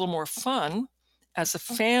have a little more fun as a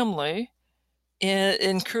family, and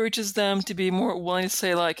encourages them to be more willing to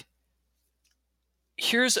say, like,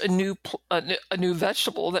 here's a new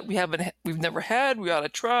vegetable that we've never had. We ought to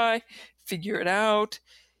try, figure it out,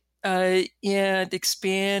 and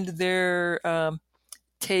expand their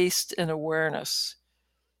taste and awareness.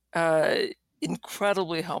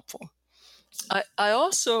 Incredibly helpful. I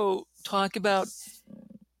also talk about,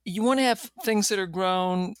 you want to have things that are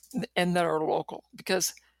grown and that are local,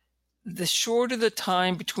 because the shorter the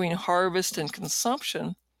time between harvest and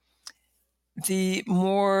consumption, the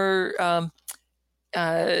more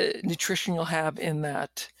nutrition you'll have in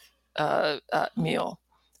that meal,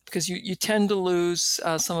 because you tend to lose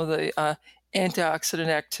some of the antioxidant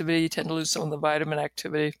activity, you tend to lose some of the vitamin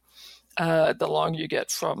activity the longer you get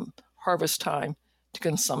from harvest time to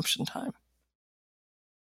consumption time.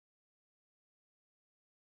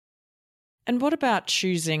 And what about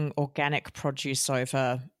choosing organic produce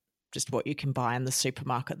over just what you can buy in the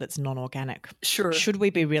supermarket that's non-organic? Sure. Should we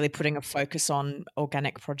be really putting a focus on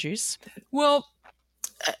organic produce? Well,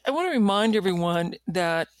 I want to remind everyone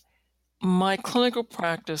that my clinical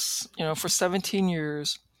practice, for 17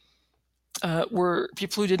 years, were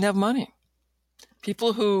people who didn't have money,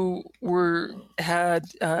 people who had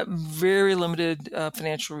very limited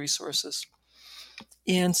financial resources.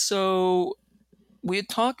 And so we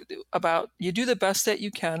talk about, you do the best that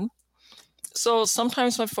you can. So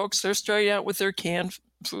sometimes my folks, they're starting out with their canned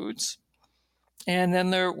foods, and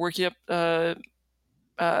then they're working up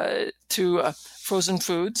to frozen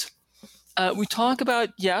foods. We talk about,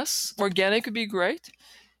 yes, organic would be great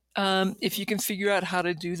if you can figure out how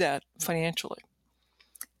to do that financially.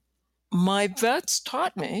 My vets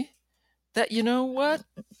taught me that,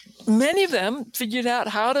 many of them figured out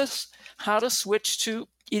how to switch to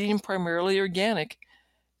eating primarily organic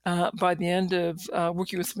by the end of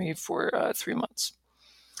working with me for 3 months.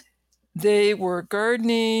 They were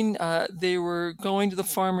gardening, they were going to the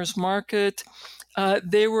farmer's market,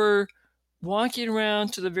 they were walking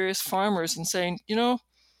around to the various farmers and saying,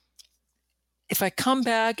 if I come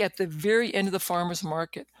back at the very end of the farmer's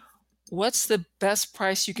market, what's the best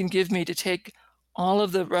price you can give me to take all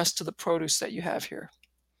of the rest of the produce that you have here?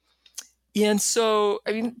 And so,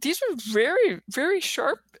 these were very, very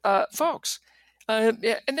sharp folks. And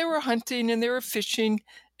they were hunting, and they were fishing,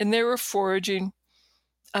 and they were foraging.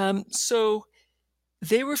 So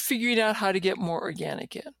they were figuring out how to get more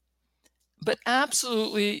organic in. But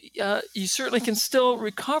absolutely, you certainly can still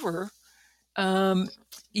recover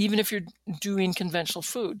even if you're doing conventional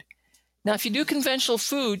food. Now, if you do conventional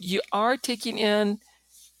food, you are taking in,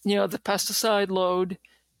 the pesticide load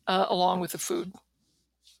along with the food.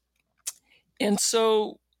 And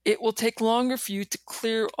so it will take longer for you to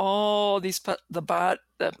clear all these the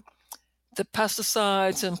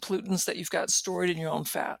pesticides and pollutants that you've got stored in your own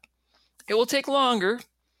fat. It will take longer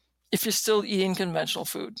if you're still eating conventional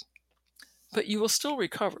food, but you will still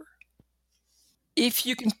recover. If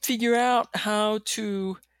you can figure out how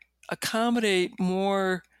to accommodate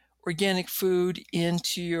more organic food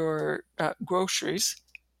into your groceries,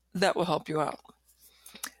 that will help you out.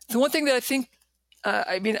 The one thing that I think,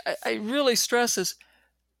 I really stress is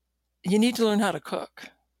you need to learn how to cook.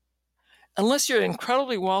 Unless you're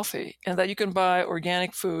incredibly wealthy and that you can buy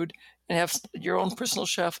organic food and have your own personal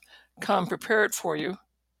chef come prepare it for you,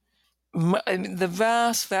 the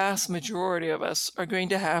vast, vast majority of us are going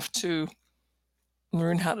to have to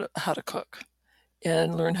learn how to cook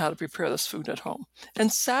and learn how to prepare this food at home.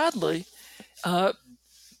 And sadly,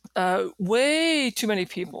 way too many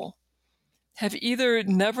people have either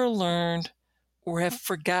never learned or have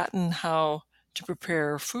forgotten how to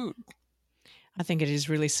prepare food. I think it is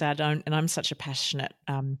really sad. And I'm such a passionate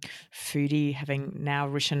foodie, having now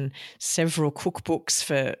written several cookbooks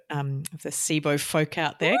for the SIBO folk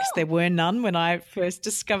out there, because there were none when I first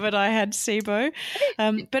discovered I had SIBO.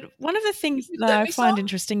 But one of the things that Send I me find some.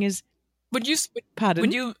 interesting is, Would you pardon?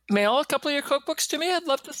 would you mail a couple of your cookbooks to me? I'd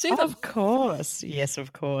love to see them. Of course. Yes,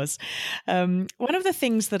 of course. One of the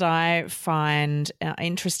things that I find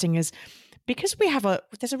interesting is, because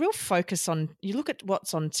there's a real focus on, you look at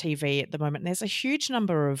what's on TV at the moment, and there's a huge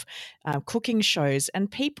number of cooking shows, and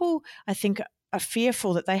people, I think, are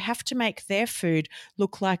fearful that they have to make their food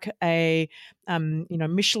look like a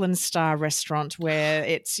Michelin star restaurant, where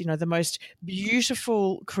it's the most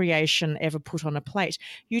beautiful creation ever put on a plate.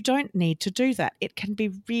 You don't need to do that. It can be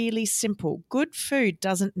really simple. Good food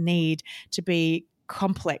doesn't need to be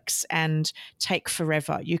complex and take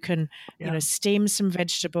forever. You can steam some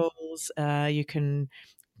vegetables, you can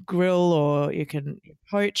grill, or you can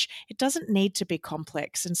poach. It doesn't need to be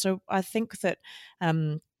complex. And so I think that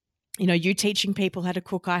you teaching people how to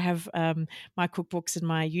cook. I have my cookbooks and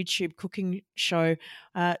my YouTube cooking show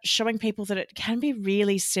showing people that it can be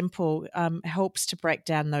really simple, helps to break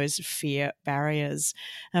down those fear barriers.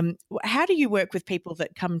 How do you work with people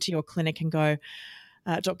that come to your clinic and go,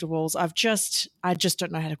 Dr. Wahls, I just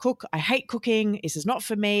don't know how to cook. I hate cooking. This is not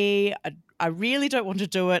for me. I really don't want to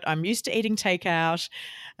do it. I'm used to eating takeout.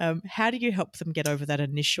 How do you help them get over that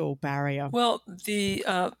initial barrier? Well, the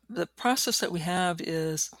process that we have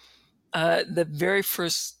is the very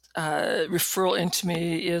first referral into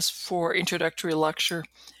me is for introductory lecture,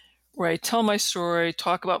 where I tell my story,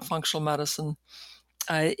 talk about functional medicine,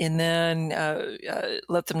 and then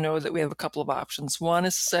let them know that we have a couple of options. One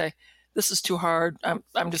is to say, this is too hard.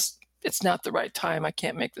 It's not the right time. I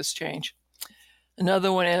can't make this change.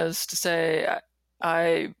 Another one is to say,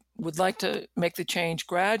 I would like to make the change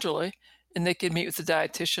gradually, and they can meet with the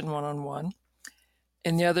dietitian one-on-one.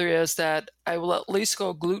 And the other is that I will at least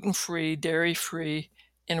go gluten-free, dairy-free,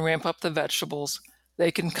 and ramp up the vegetables.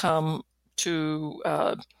 They can come to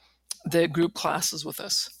the group classes with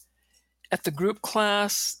us. At the group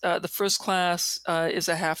class, the first class is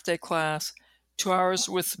a half-day class, 2 hours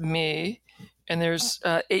with me, and there's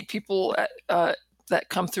 8 people that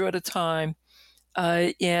come through at a time,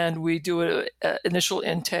 and we do an initial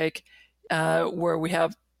intake where we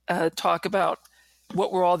have talk about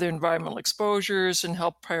what were all their environmental exposures and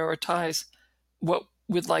help prioritize what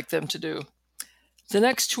we'd like them to do. The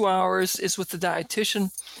next 2 hours is with the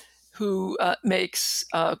dietitian, who makes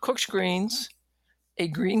cooked greens, a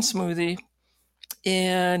green smoothie,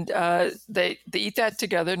 and they eat that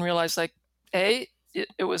together and realize, like, it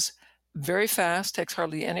was very fast, takes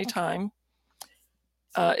hardly any time.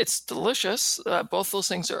 It's delicious. Both those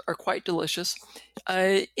things are quite delicious.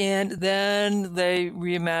 And then they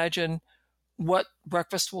reimagine what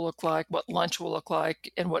breakfast will look like, what lunch will look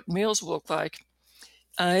like, and what meals will look like.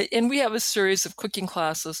 And we have a series of cooking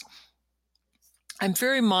classes. I'm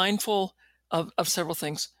very mindful of several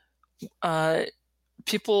things.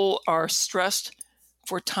 People are stressed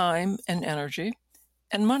for time and energy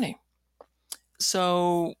and money.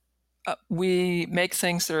 So we make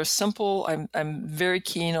things that are simple. I'm very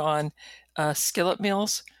keen on skillet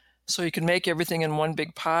meals. So you can make everything in one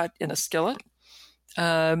big pot in a skillet.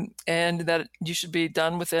 And that you should be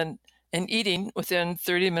done within and eating within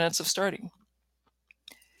 30 minutes of starting.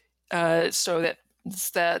 So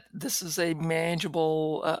that this is a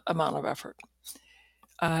manageable amount of effort.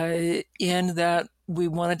 And that we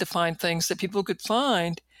wanted to find things that people could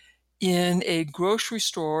find in a grocery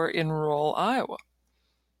store in rural Iowa.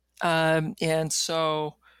 And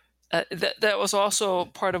so that was also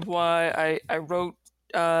part of why I wrote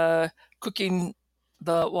Cooking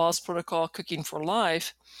the Wahls Protocol, Cooking for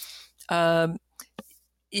Life,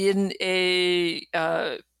 in a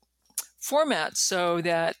format so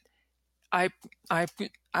that I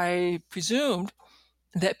presumed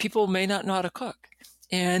that people may not know how to cook,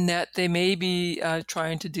 and that they may be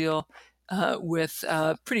trying to deal with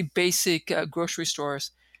pretty basic grocery stores.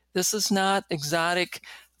 This is not exotic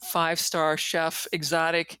 5-star chef,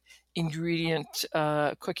 exotic ingredient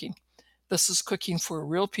cooking. This is cooking for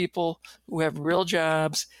real people who have real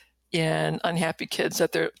jobs and unhappy kids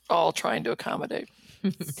that they're all trying to accommodate.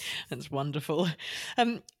 That's wonderful.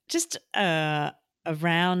 Just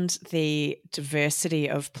around the diversity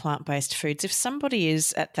of plant-based foods, if somebody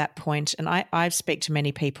is at that point, and I speak to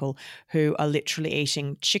many people who are literally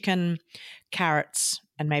eating chicken, carrots,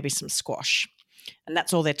 and maybe some squash, and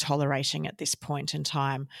that's all they're tolerating at this point in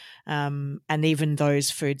time, and even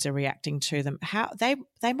those foods are reacting to them. How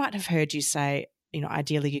they might have heard you say,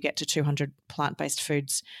 ideally you get to 200 plant-based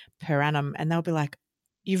foods per annum, and they'll be like,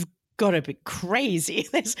 you've got to be crazy.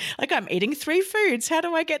 There's like, I'm eating 3 foods. How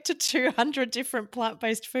do I get to 200 different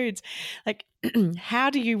plant-based foods? Like, how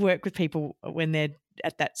do you work with people when they're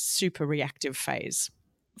at that super reactive phase?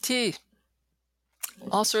 Tea.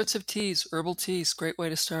 All sorts of teas, herbal teas, great way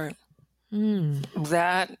to start.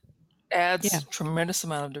 That adds tremendous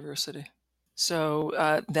amount of diversity.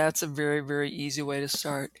 So that's a very, very easy way to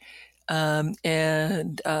start.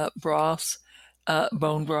 And broths,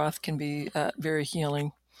 bone broth can be very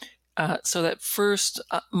healing. So that first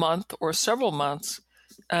month or several months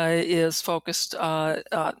is focused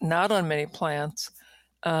not on many plants,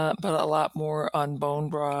 but a lot more on bone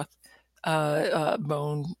broth,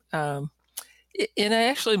 bone. And I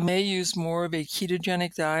actually may use more of a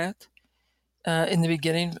ketogenic diet in the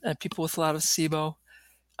beginning. People with a lot of SIBO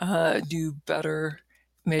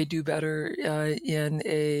may do better in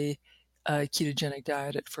a ketogenic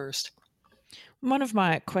diet at first. One of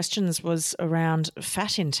my questions was around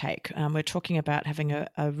fat intake. We're talking about having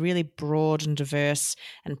a really broad and diverse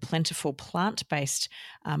and plentiful plant-based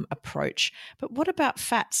approach. But what about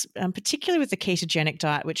fats, particularly with the ketogenic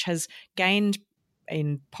diet, which has gained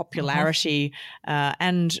in popularity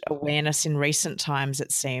and awareness in recent times,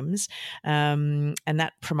 it seems, and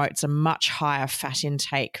that promotes a much higher fat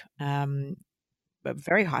intake, a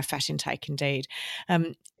very high fat intake indeed.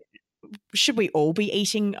 Should we all be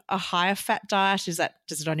eating a higher fat diet? Does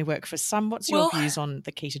it only work for some? What's your views on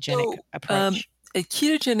the ketogenic approach? A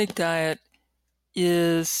ketogenic diet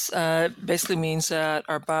is basically means that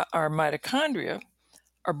our mitochondria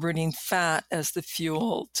are burning fat as the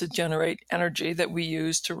fuel to generate energy that we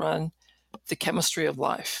use to run the chemistry of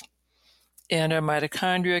life. And our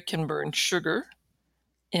mitochondria can burn sugar,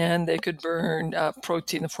 and they could burn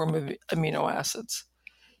protein in the form of amino acids.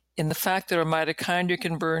 And the fact that our mitochondria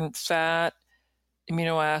can burn fat,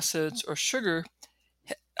 amino acids, or sugar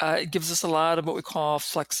gives us a lot of what we call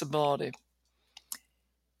flexibility.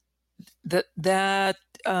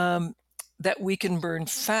 That we can burn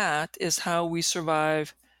fat is how we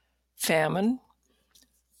survive famine,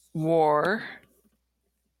 war,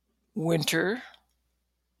 winter,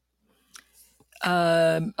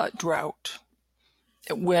 drought,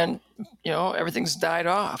 when everything's died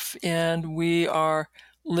off and we are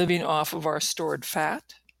living off of our stored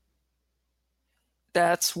fat.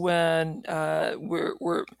 That's when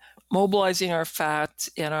we're mobilizing our fat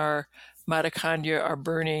and our mitochondria are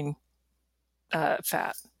burning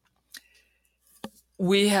fat.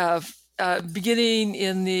 We have, beginning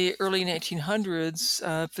in the early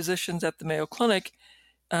 1900s, physicians at the Mayo Clinic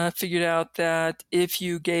figured out that if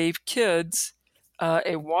you gave kids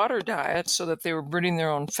a water diet so that they were burning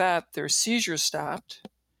their own fat, their seizures stopped.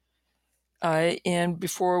 And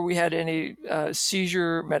before we had any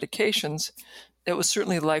seizure medications, it was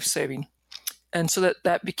certainly life-saving. And so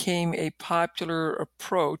that became a popular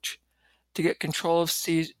approach to get control of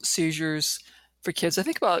seizures for kids. I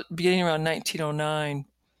think about beginning around 1909.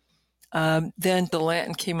 Then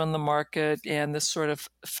Dilantin came on the market, and this sort of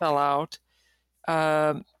fell out.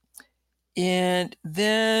 And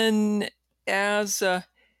then as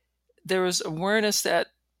there was awareness that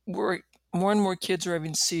more and more kids were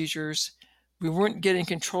having seizures, we weren't getting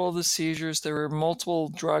control of the seizures. There were multiple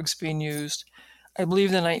drugs being used. I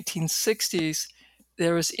believe in the 1960s,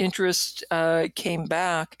 there was interest came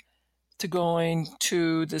back to going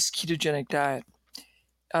to this ketogenic diet.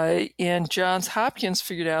 And Johns Hopkins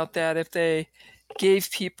figured out that if they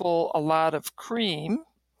gave people a lot of cream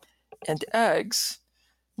and eggs,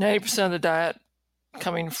 90% of the diet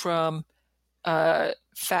coming from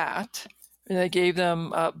fat, and they gave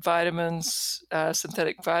them vitamins,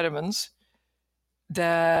 synthetic vitamins,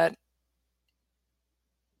 that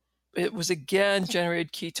it was again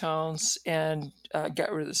generated ketones and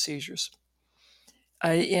got rid of the seizures.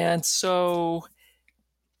 And so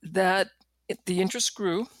that the interest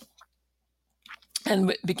grew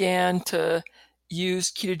and began to use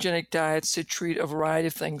ketogenic diets to treat a variety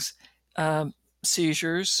of things,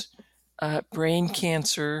 seizures, brain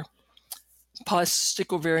cancer,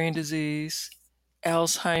 polycystic ovarian disease,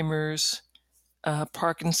 Alzheimer's,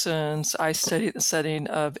 Parkinson's. I studied the setting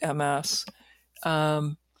of MS,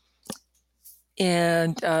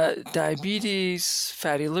 and diabetes,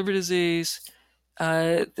 fatty liver disease.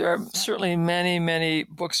 There are certainly many, many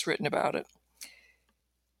books written about it.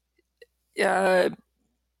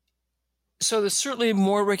 So there's certainly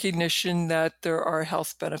more recognition that there are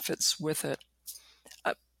health benefits with it.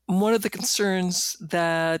 One of the concerns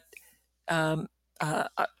that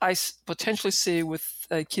I potentially see with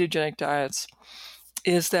ketogenic diets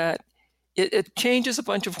is that it changes a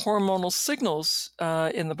bunch of hormonal signals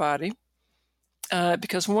in the body,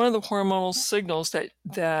 because one of the hormonal signals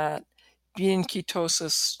that being in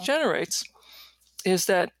ketosis generates is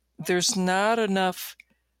that there's not enough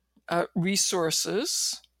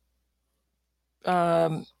resources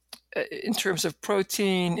in terms of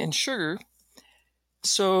protein and sugar.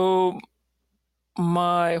 So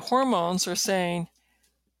my hormones are saying,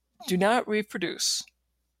 do not reproduce.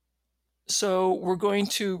 So we're going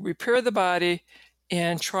to repair the body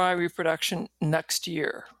and try reproduction next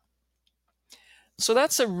year. So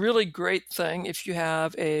that's a really great thing if you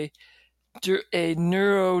have a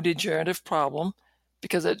neurodegenerative problem,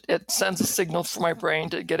 because it sends a signal for my brain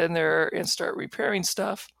to get in there and start repairing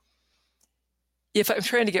stuff. If I'm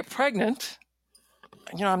trying to get pregnant,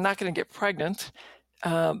 I'm not going to get pregnant,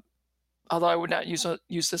 although I would not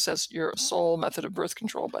use this as your sole method of birth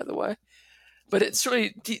control, by the way. But it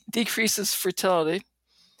certainly decreases fertility.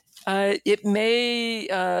 It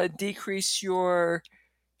may decrease your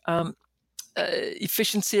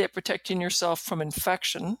efficiency at protecting yourself from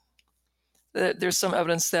infection. There's some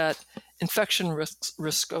evidence that infection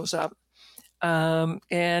risk goes up.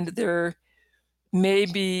 And there may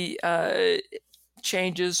be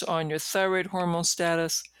changes on your thyroid hormone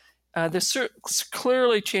status. There's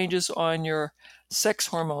clearly changes on your sex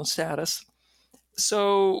hormone status.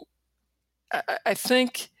 So I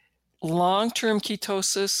think long-term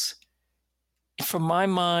ketosis, from my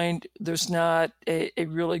mind, there's not a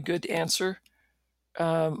really good answer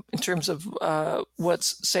in terms of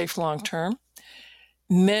what's safe long-term.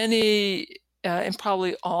 Many, and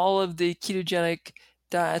probably all of the ketogenic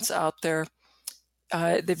diets out there,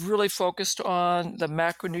 they've really focused on the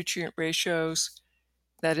macronutrient ratios.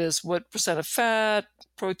 That is, what percent of fat,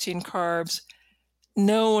 protein, carbs.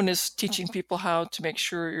 No one is teaching people how to make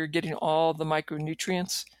sure you're getting all the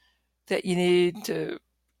micronutrients that you need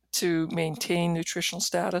to maintain nutritional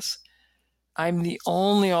status. I'm the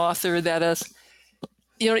only author that has,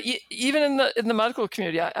 even in the medical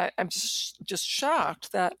community, I'm just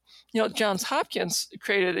shocked that, Johns Hopkins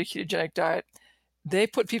created a ketogenic diet. They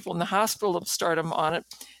put people in the hospital to start them on it.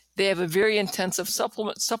 They have a very intensive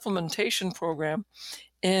supplementation program,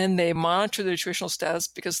 and they monitor the nutritional status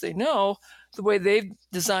because they know the way they've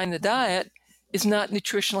designed the diet is not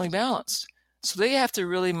nutritionally balanced. So they have to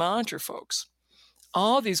really monitor folks.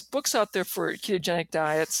 All these books out there for ketogenic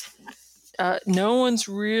diets, no one's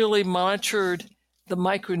really monitored the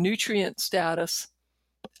micronutrient status.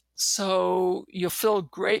 So you'll feel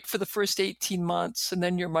great for the first 18 months, and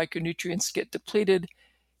then your micronutrients get depleted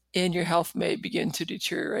and your health may begin to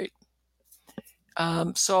deteriorate.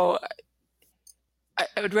 So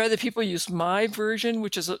I would rather people use my version,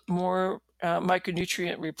 which is more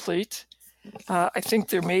micronutrient replete. I think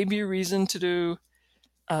there may be a reason to do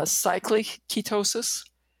cyclic ketosis,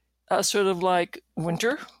 sort of like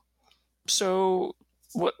winter. So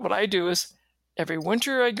what I do is every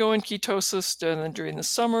winter I go in ketosis, and then during the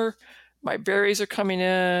summer, my berries are coming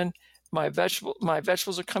in, my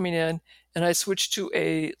vegetables are coming in, and I switch to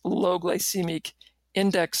a low glycemic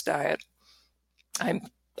index diet.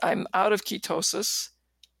 I'm out of ketosis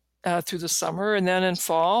through the summer, and then in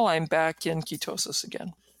fall, I'm back in ketosis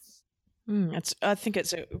again. I think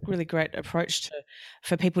it's a really great approach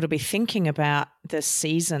for people to be thinking about the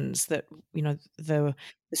seasons, that, the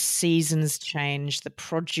seasons change, the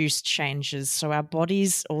produce changes. So our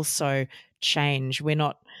bodies also change.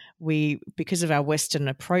 Because of our Western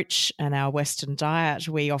approach and our Western diet,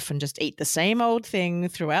 we often just eat the same old thing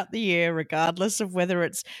throughout the year, regardless of whether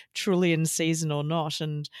it's truly in season or not.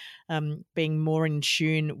 And being more in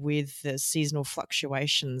tune with the seasonal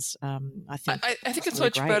fluctuations, I think it's really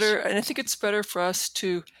much great. better, and I think it's better for us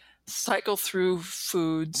to cycle through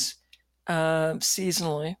foods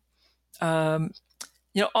seasonally. All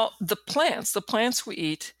the plants we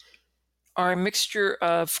eat are a mixture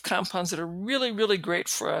of compounds that are really, really great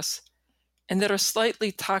for us and that are slightly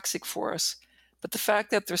toxic for us. But the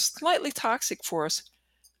fact that they're slightly toxic for us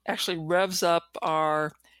actually revs up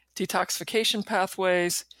our detoxification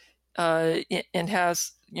pathways and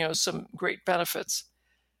has, some great benefits.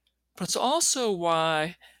 But it's also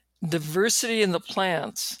why diversity in the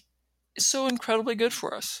plants is so incredibly good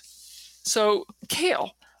for us. So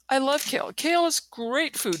kale, I love kale. Kale is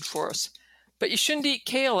great food for us. But you shouldn't eat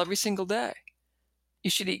kale every single day.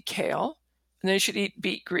 You should eat kale, and then you should eat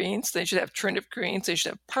beet greens, then you should have turnip greens, then you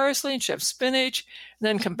should have parsley, you should have spinach, and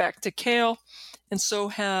then come back to kale, and so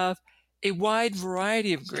have a wide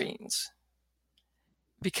variety of greens.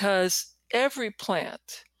 Because every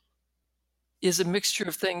plant is a mixture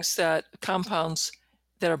of compounds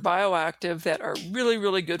that are bioactive, that are really,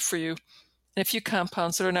 really good for you, and a few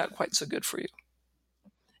compounds that are not quite so good for you.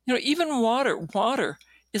 Even water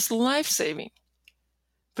is life-saving.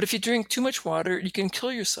 But if you drink too much water, you can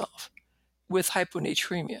kill yourself with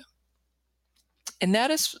hyponatremia. And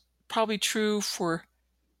that is probably true for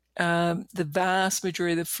the vast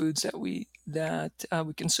majority of the foods that we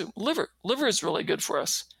consume. Liver is really good for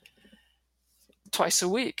us twice a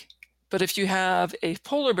week. But if you have a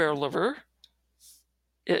polar bear liver,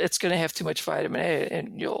 it's going to have too much vitamin A,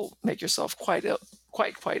 and you'll make yourself quite ill,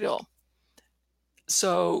 quite ill.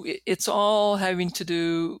 So it's all having to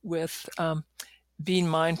do with being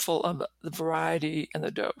mindful of the variety and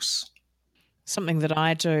the dose. Something that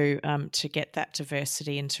I do to get that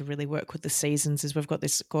diversity and to really work with the seasons is we've got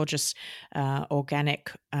this gorgeous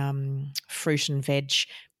organic fruit and veg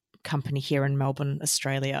company here in Melbourne,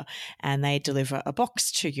 Australia, and they deliver a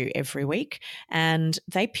box to you every week, and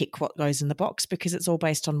they pick what goes in the box because it's all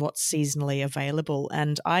based on what's seasonally available.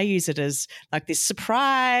 And I use it as like this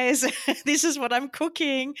surprise. This is what I'm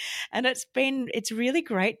cooking, and it's really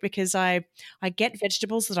great because I get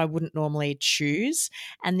vegetables that I wouldn't normally choose,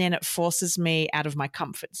 and then it forces me out of my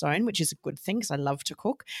comfort zone, which is a good thing because I love to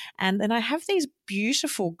cook. And then I have these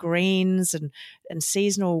beautiful greens and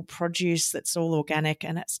seasonal produce that's all organic,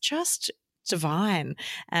 and it's just divine.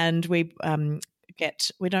 And we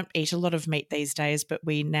don't eat a lot of meat these days, but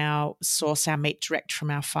we now source our meat direct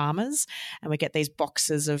from our farmers, and we get these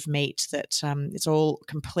boxes of meat that it's all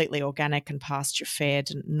completely organic and pasture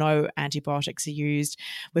fed, and no antibiotics are used.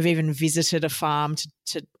 We've even visited a farm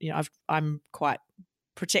to I'm quite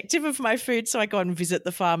protective of my food, so I go and visit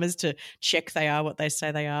the farmers to check they are what they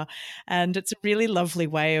say they are. And it's a really lovely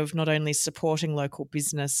way of not only supporting local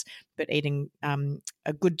business, but eating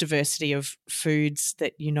a good diversity of foods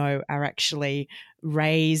that are actually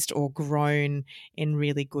raised or grown in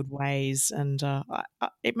really good ways. And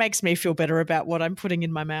it makes me feel better about what I'm putting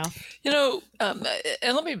in my mouth. And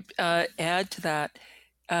let me add to that.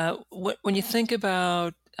 When you think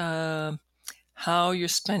about how you're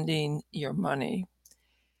spending your money,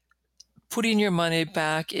 putting your money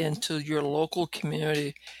back into your local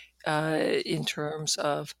community in terms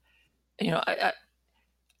of, the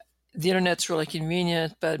internet's really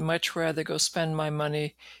convenient, but I'd much rather go spend my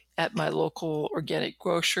money at my local organic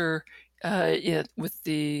grocer with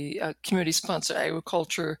the community-sponsored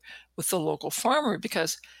agriculture with the local farmer,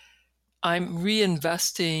 because I'm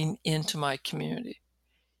reinvesting into my community.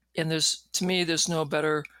 And to me, there's no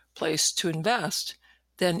better place to invest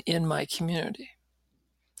than in my community.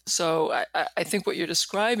 So I think what you're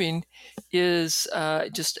describing is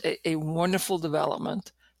just a wonderful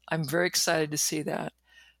development. I'm very excited to see that.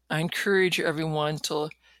 I encourage everyone to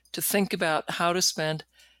think about how to spend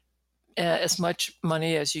as much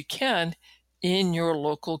money as you can in your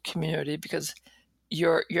local community, because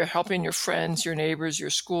you're helping your friends, your neighbors, your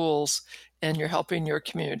schools, and you're helping your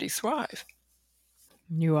community thrive.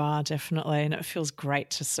 You are, definitely, and it feels great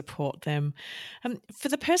to support them. For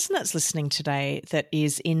the person that's listening today that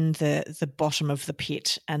is in the bottom of the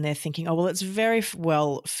pit and they're thinking, oh, well, it's very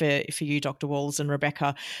well for you, Dr. Wahls and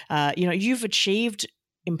Rebecca, you've achieved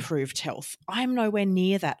improved health. I'm nowhere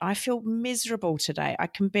near that. I feel miserable today. I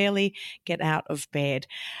can barely get out of bed.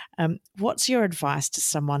 What's your advice to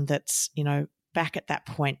someone that's, back at that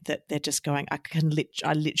point that they're just going,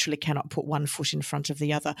 I literally cannot put one foot in front of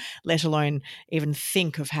the other, let alone even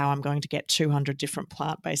think of how I'm going to get 200 different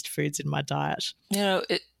plant-based foods in my diet?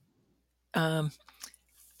 It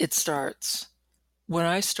starts. When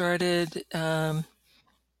I started, it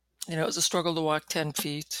was a struggle to walk 10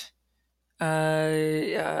 feet.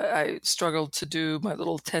 I struggled to do my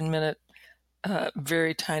little 10-minute,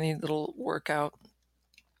 very tiny little workout.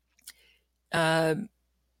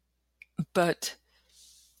 But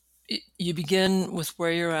you begin with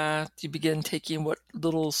where you're at. You begin taking what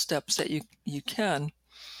little steps that you can.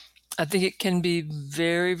 I think it can be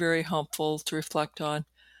very, very helpful to reflect on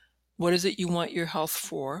what is it you want your health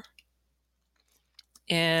for.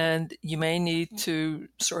 And you may need to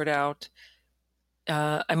sort out,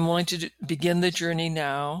 I'm willing to begin the journey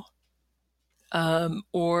now,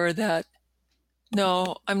 or that,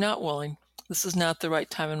 no, I'm not willing. This is not the right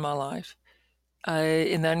time in my life.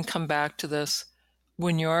 And then come back to this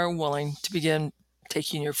when you are willing to begin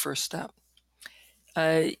taking your first step.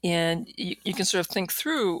 And you can sort of think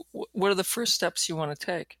through what are the first steps you want to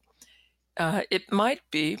take. It might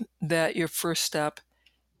be that your first step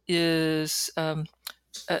is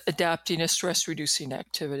adapting a stress-reducing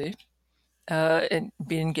activity and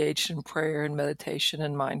being engaged in prayer and meditation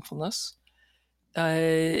and mindfulness,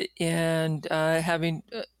 and having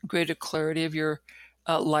greater clarity of your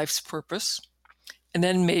life's purpose. And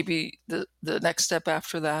then maybe the next step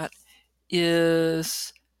after that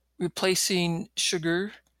is replacing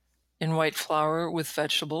sugar and white flour with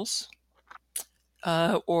vegetables,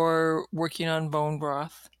 or working on bone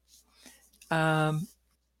broth.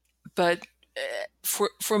 But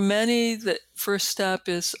for many, the first step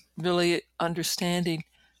is really understanding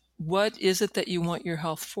what is it that you want your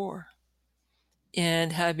health for,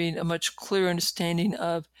 and having a much clearer understanding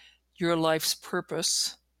of your life's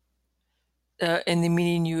purpose and the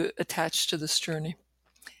meaning you attach to this journey.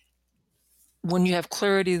 When you have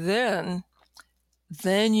clarity, then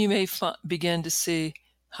you may begin to see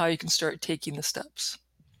how you can start taking the steps.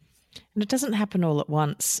 And it doesn't happen all at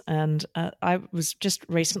once. And I was just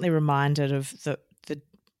recently reminded of the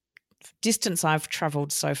distance I've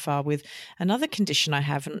traveled so far with another condition I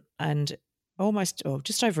have. And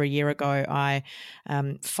just over a year ago, I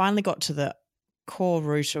finally got to the core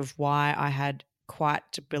root of why I had quite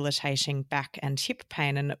debilitating back and hip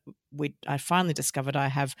pain. And I finally discovered I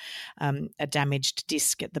have a damaged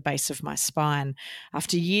disc at the base of my spine.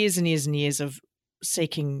 After years and years and years of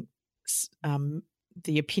seeking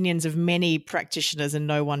the opinions of many practitioners and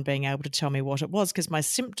no one being able to tell me what it was, because my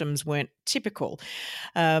symptoms weren't typical.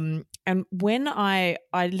 And when I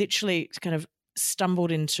literally kind of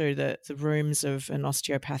stumbled into the rooms of an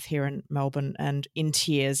osteopath here in Melbourne, and in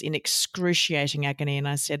tears, in excruciating agony, and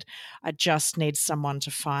I said, I just need someone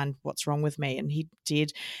to find what's wrong with me. And he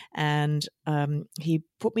did. And he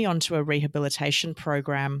put me onto a rehabilitation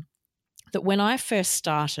program that when I first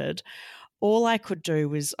started, all I could do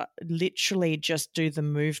was literally just do the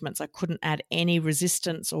movements. I couldn't add any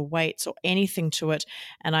resistance or weights or anything to it.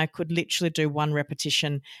 And I could literally do one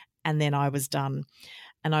repetition and then I was done.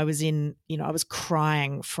 And I was I was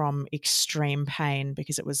crying from extreme pain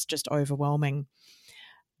because it was just overwhelming.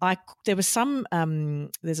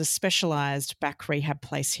 There's a specialised back rehab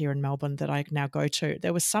place here in Melbourne that I now go to.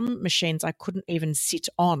 There were some machines I couldn't even sit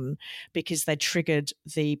on because they triggered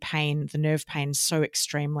the nerve pain so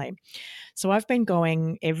extremely. So I've been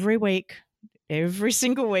going every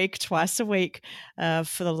single week, twice a week,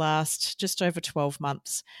 for the last just over 12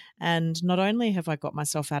 months. And not only have I got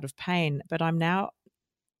myself out of pain, but I'm now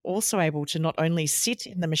also able to not only sit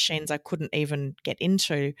in the machines I couldn't even get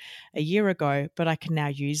into a year ago, but I can now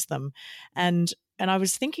use them. And I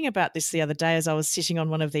was thinking about this the other day as I was sitting on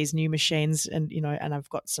one of these new machines, and and I've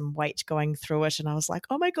got some weight going through it, and I was like,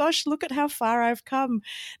 oh my gosh, look at how far I've come.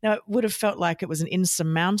 Now, it would have felt like it was an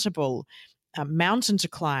insurmountable mountain to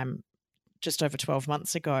climb just over 12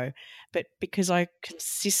 months ago. But because I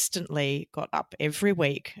consistently got up every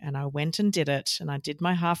week and I went and did it, and I did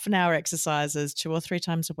my half an hour exercises 2 or 3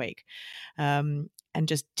 times a week, and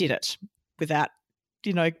just did it without,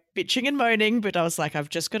 bitching and moaning. But I was like, I've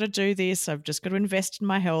just got to do this. I've just got to invest in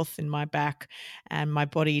my health, in my back and my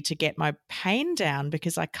body to get my pain down,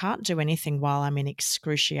 because I can't do anything while I'm in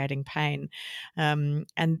excruciating pain. And,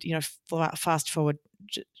 fast forward,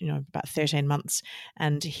 about 13 months.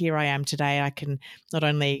 And here I am today. I can not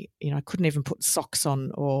only, I couldn't even put socks on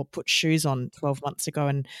or put shoes on 12 months ago.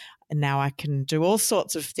 And now I can do all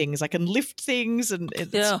sorts of things. I can lift things, and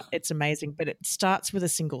it's amazing. But it starts with a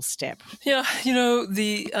single step. Yeah.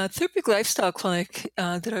 The Therapeutic Lifestyle Clinic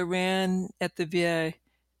that I ran at the VA,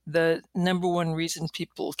 the number one reason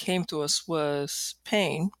people came to us was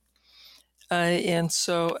pain. And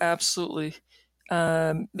so absolutely,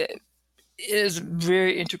 it is a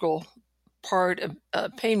very integral part of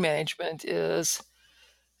pain management is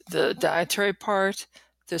the dietary part,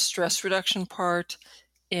 the stress reduction part,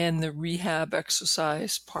 and the rehab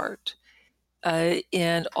exercise part.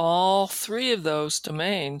 And all three of those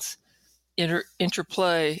domains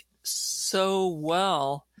interplay so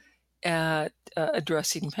well at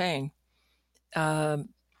addressing pain.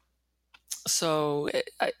 So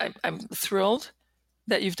I'm thrilled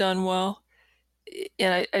that you've done well.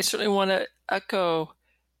 And I certainly want to echo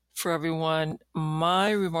for everyone,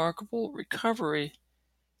 my remarkable recovery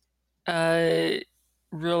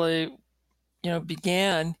really,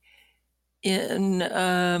 began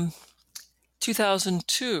in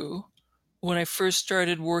 2002 when I first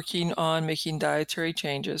started working on making dietary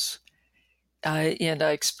changes. And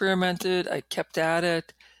I experimented, I kept at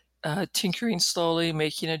it, tinkering slowly,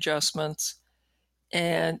 making adjustments,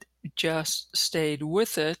 and just stayed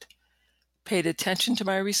with it, paid attention to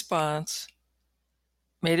my response,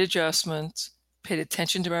 made adjustments, paid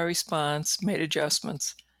attention to my response, made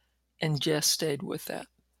adjustments, and just stayed with that.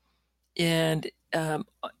 And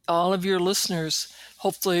all of your listeners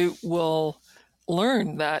hopefully will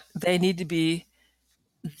learn that they need to be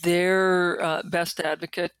their best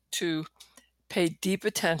advocate, to pay deep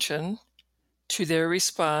attention to their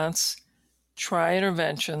response, try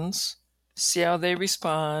interventions, see how they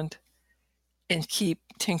respond, and keep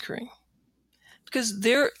tinkering. Because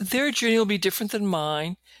their journey will be different than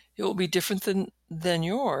mine. It will be different than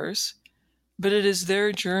yours, but it is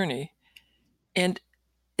their journey. And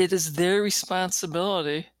it is their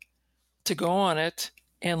responsibility to go on it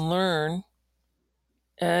and learn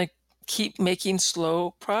and keep making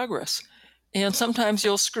slow progress. And sometimes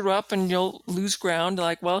you'll screw up and you'll lose ground,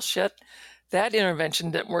 like, well, shit, that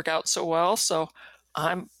intervention didn't work out so well. So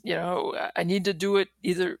I need to do it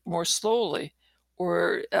either more slowly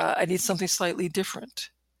or I need something slightly different.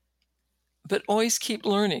 But always keep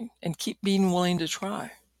learning and keep being willing to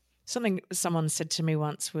try. Something someone said to me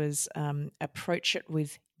once was approach it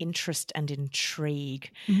with interest and intrigue.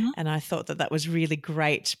 Mm-hmm. And I thought that was really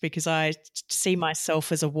great because I see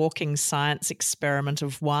myself as a walking science experiment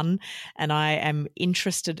of one, and I am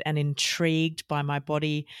interested and intrigued by my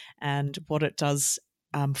body and what it does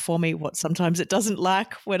for me, what sometimes it doesn't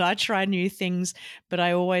like when I try new things, but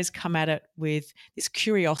I always come at it with this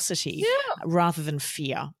curiosity rather than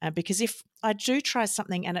fear. Because if I do try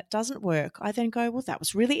something and it doesn't work, I then go, well, that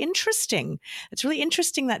was really interesting. It's really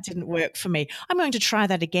interesting that didn't work for me. I'm going to try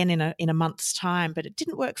that again in a month's time, but it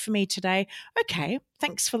didn't work for me today. Okay,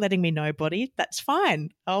 thanks for letting me know, body. That's fine.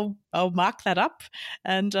 I'll mark that up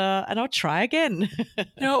and I'll try again.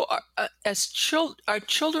 Our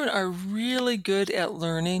children are really good at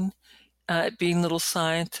learning, at being little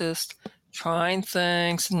scientists, trying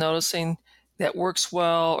things, noticing that works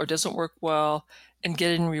well or doesn't work well, and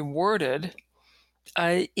getting rewarded.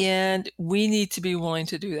 And we need to be willing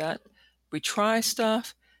to do that. We try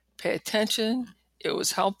stuff, pay attention, it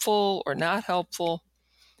was helpful or not helpful,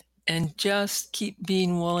 and just keep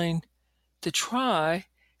being willing to try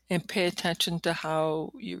and pay attention to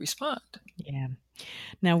how you respond. Yeah.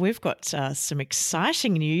 Now we've got some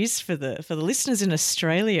exciting news for the listeners in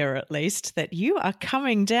Australia, at least, that you are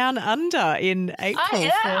coming down under in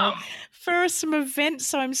April for some events.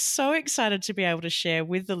 So I'm so excited to be able to share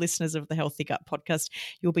with the listeners of the Healthy Gut podcast.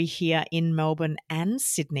 You'll be here in Melbourne and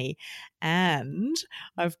Sydney. And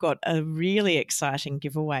I've got a really exciting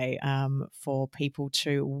giveaway for people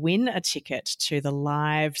to win a ticket to the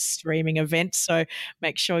live streaming event. So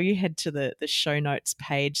make sure you head to the show notes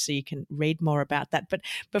page so you can read more about that. But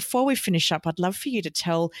before we finish up, I'd love for you to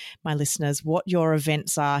tell my listeners what your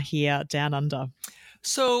events are here down under.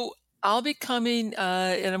 So I'll be coming,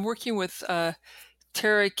 and I'm working with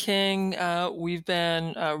Terry King. We've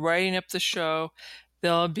been writing up the show.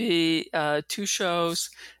 There'll be 2 shows,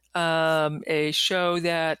 a show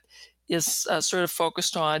that is sort of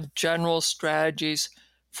focused on general strategies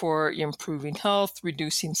for improving health,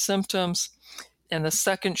 reducing symptoms. And the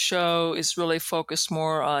second show is really focused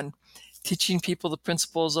more on teaching people the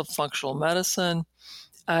principles of functional medicine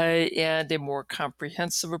and a more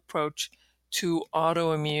comprehensive approach to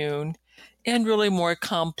autoimmune and really more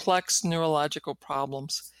complex neurological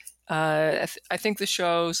problems. I think the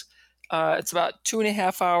shows, it's about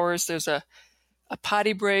 2.5 hours. There's a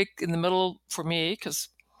potty break in the middle for me because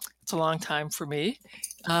it's a long time for me.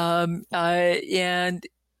 And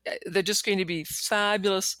they're just going to be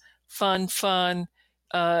fabulous, fun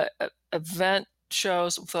event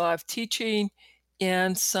shows with a lot of teaching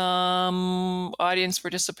and some audience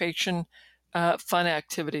participation, fun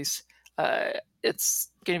activities. It's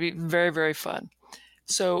going to be very, very fun.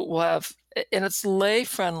 So we'll have, and it's lay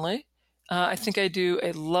friendly. I think I do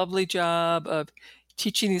a lovely job of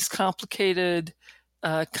teaching these complicated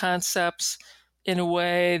concepts in a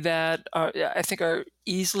way that I think are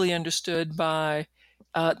easily understood by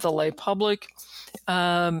the lay public.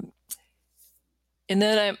 And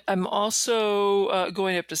then I'm also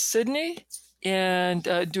going up to Sydney and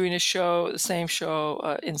doing the same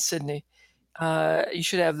show in Sydney. You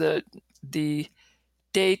should have the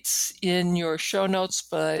dates in your show notes,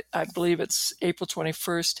 but I believe it's April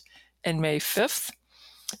 21st and May 5th.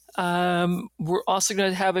 We're also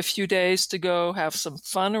going to have a few days to go have some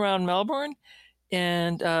fun around Melbourne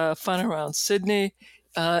and fun around Sydney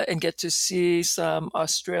and get to see some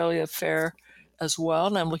Australia fair as well,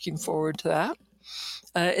 and I'm looking forward to that.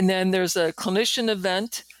 And then there's a clinician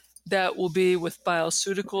event that will be with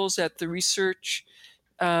bioceuticals at the research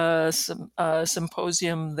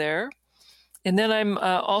symposium there. And then I'm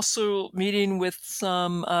also meeting with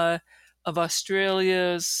some of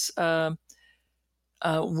Australia's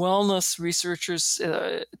wellness researchers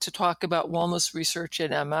to talk about wellness research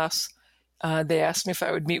in MS. They asked me if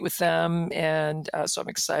I would meet with them, and so I'm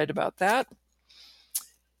excited about that.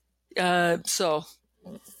 So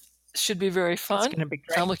should be very fun. It's going to be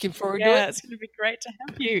great. I'm looking forward to it. Yeah, it's going to be great to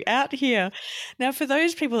have you out here. Now, for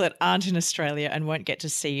those people that aren't in Australia and won't get to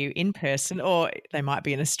see you in person, or they might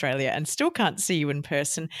be in Australia and still can't see you in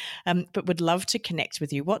person, but would love to connect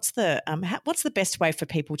with you, what's the best way for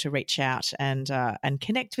people to reach out and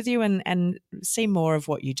connect with you and see more of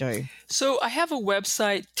what you do? So I have a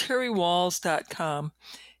website, terrywahls.com.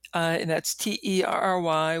 and that's Terry,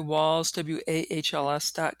 Wahls,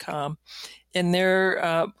 WAHLS.com. And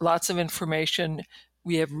there lots of information.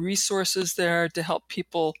 We have resources there to help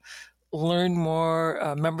people learn more,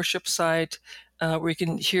 a membership site where you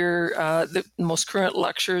can hear the most current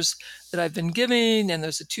lectures that I've been giving, and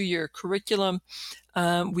there's a 2-year curriculum.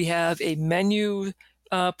 We have a menu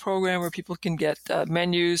program where people can get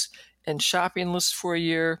menus and shopping lists for a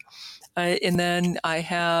year. And then I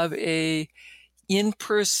have a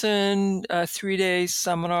in-person 3-day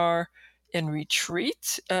seminar and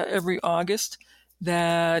retreat every August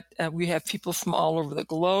that we have people from all over the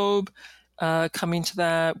globe coming to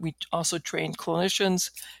that. We also train clinicians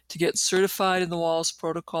to get certified in the Wahls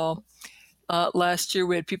protocol. Last year,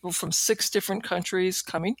 we had people from 6 different countries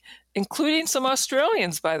coming, including some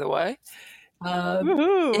Australians, by the way.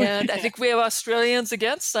 And I think we have Australians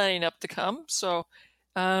again signing up to come. So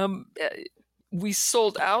we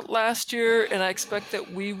sold out last year, and I expect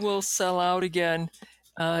that we will sell out again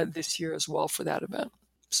this year as well for that event.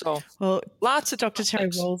 So, well, lots of Dr. Terry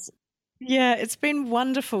Wahls. Yeah, it's been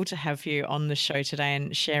wonderful to have you on the show today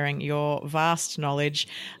and sharing your vast knowledge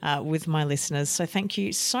with my listeners. So thank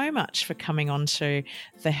you so much for coming on to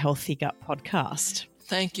the Healthy Gut podcast.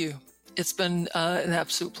 Thank you. It's been an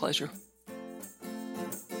absolute pleasure.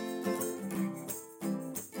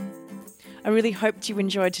 I really hoped you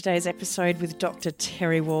enjoyed today's episode with Dr.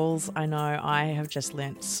 Terry Wahls. I know I have just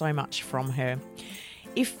learnt so much from her.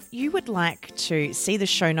 If you would like to see the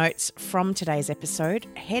show notes from today's episode,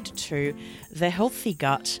 head to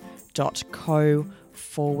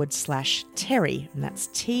thehealthygut.co/Terry, and that's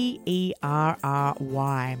Terry.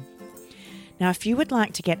 Now, if you would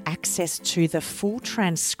like to get access to the full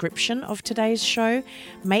transcription of today's show,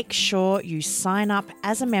 make sure you sign up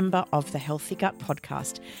as a member of the Healthy Gut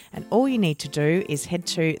podcast. And all you need to do is head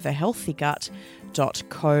to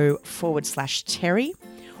thehealthygut.co/Terry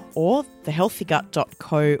or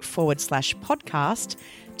thehealthygut.co/podcast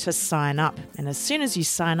to sign up. And as soon as you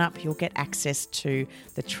sign up, you'll get access to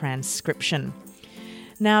the transcription.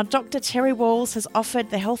 Now, Dr. Terry Wahls has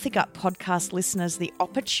offered the Healthy Gut podcast listeners the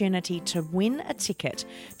opportunity to win a ticket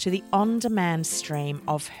to the on-demand stream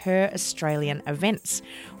of her Australian events.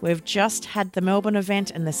 We've just had the Melbourne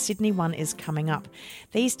event and the Sydney one is coming up.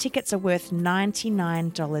 These tickets are worth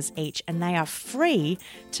 $99 each and they are free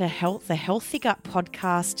to help the Healthy Gut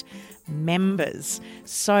podcast members.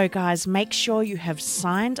 So, guys, make sure you have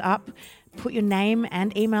signed up. Put your name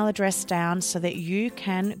and email address down so that you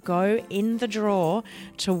can go in the draw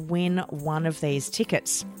to win one of these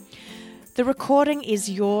tickets. The recording is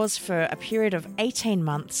yours for a period of 18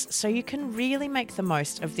 months, so you can really make the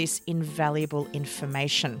most of this invaluable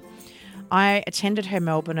information. I attended her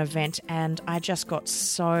Melbourne event and I just got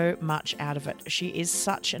so much out of it. She is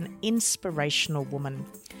such an inspirational woman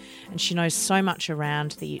and she knows so much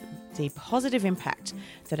around the positive impact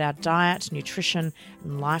that our diet, nutrition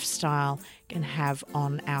and lifestyle can have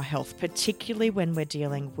on our health, particularly when we're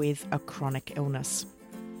dealing with a chronic illness.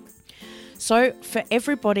 So for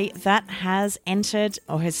everybody that has entered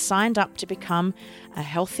or has signed up to become a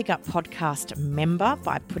Healthy Gut podcast member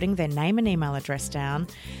by putting their name and email address down,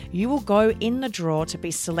 you will go in the draw to be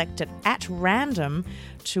selected at random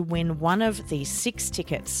to win one of the 6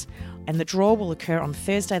 tickets. And the draw will occur on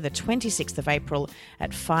Thursday, the 26th of April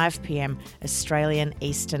at 5 p.m. Australian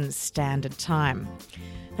Eastern Standard Time.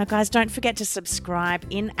 Now, guys, don't forget to subscribe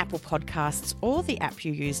in Apple Podcasts or the app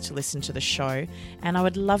you use to listen to the show. And I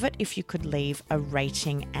would love it if you could leave a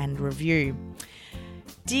rating and review.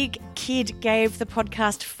 Dig Kid gave the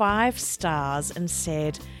podcast 5 stars and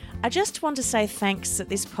said, I just want to say thanks that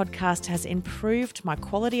this podcast has improved my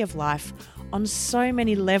quality of life on so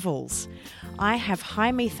many levels. I have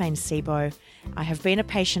high methane SIBO. I have been a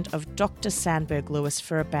patient of Dr. Sandberg Lewis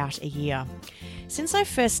for about a year. Since I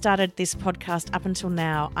first started this podcast up until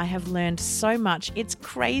now, I have learned so much. It's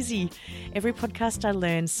crazy. Every podcast I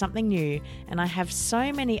learn something new and I have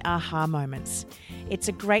so many aha moments. It's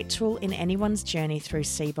a great tool in anyone's journey through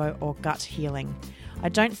SIBO or gut healing. I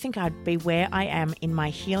don't think I'd be where I am in my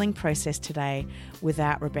healing process today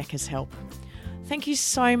without Rebecca's help. Thank you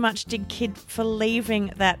so much, Dig Kid, for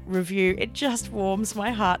leaving that review. It just warms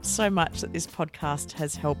my heart so much that this podcast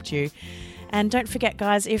has helped you. And don't forget,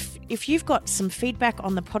 guys, if you've got some feedback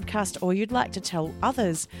on the podcast or you'd like to tell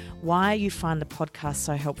others why you find the podcast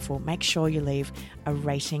so helpful, make sure you leave a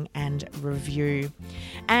rating and review.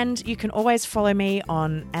 And you can always follow me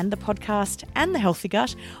on and the podcast and the Healthy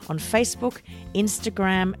Gut on Facebook,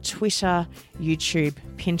 Instagram, Twitter, YouTube,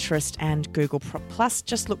 Pinterest, and Google+.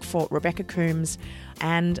 Just look for Rebecca Coombs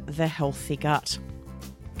and the Healthy Gut.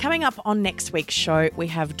 Coming up on next week's show, we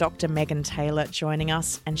have Dr. Megan Taylor joining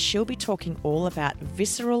us, and she'll be talking all about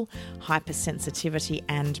visceral hypersensitivity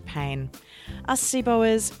and pain. Us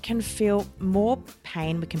SIBOers can feel more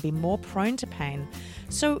pain, we can be more prone to pain.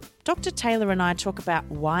 So Dr. Taylor and I talk about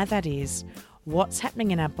why that is, what's happening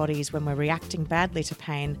in our bodies when we're reacting badly to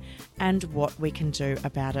pain, and what we can do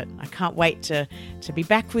about it. I can't wait to be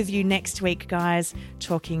back with you next week, guys,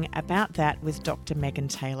 talking about that with Dr. Megan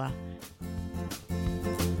Taylor.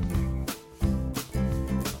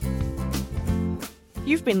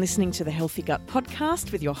 You've been listening to the Healthy Gut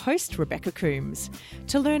podcast with your host, Rebecca Coombs.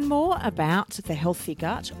 To learn more about the Healthy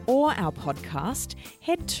Gut or our podcast,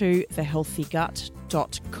 head to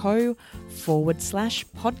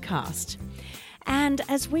thehealthygut.co/podcast. And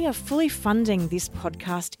as we are fully funding this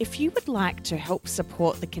podcast, if you would like to help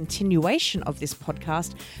support the continuation of this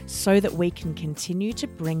podcast so that we can continue to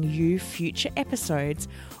bring you future episodes,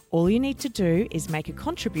 all you need to do is make a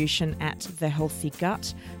contribution at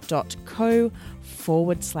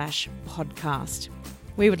thehealthygut.co/podcast.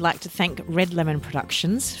 We would like to thank Red Lemon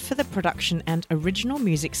Productions for the production and original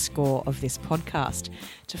music score of this podcast.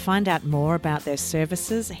 To find out more about their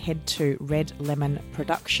services, head to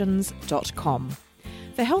redlemonproductions.com.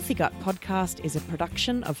 The Healthy Gut podcast is a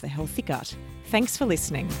production of The Healthy Gut. Thanks for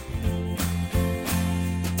listening.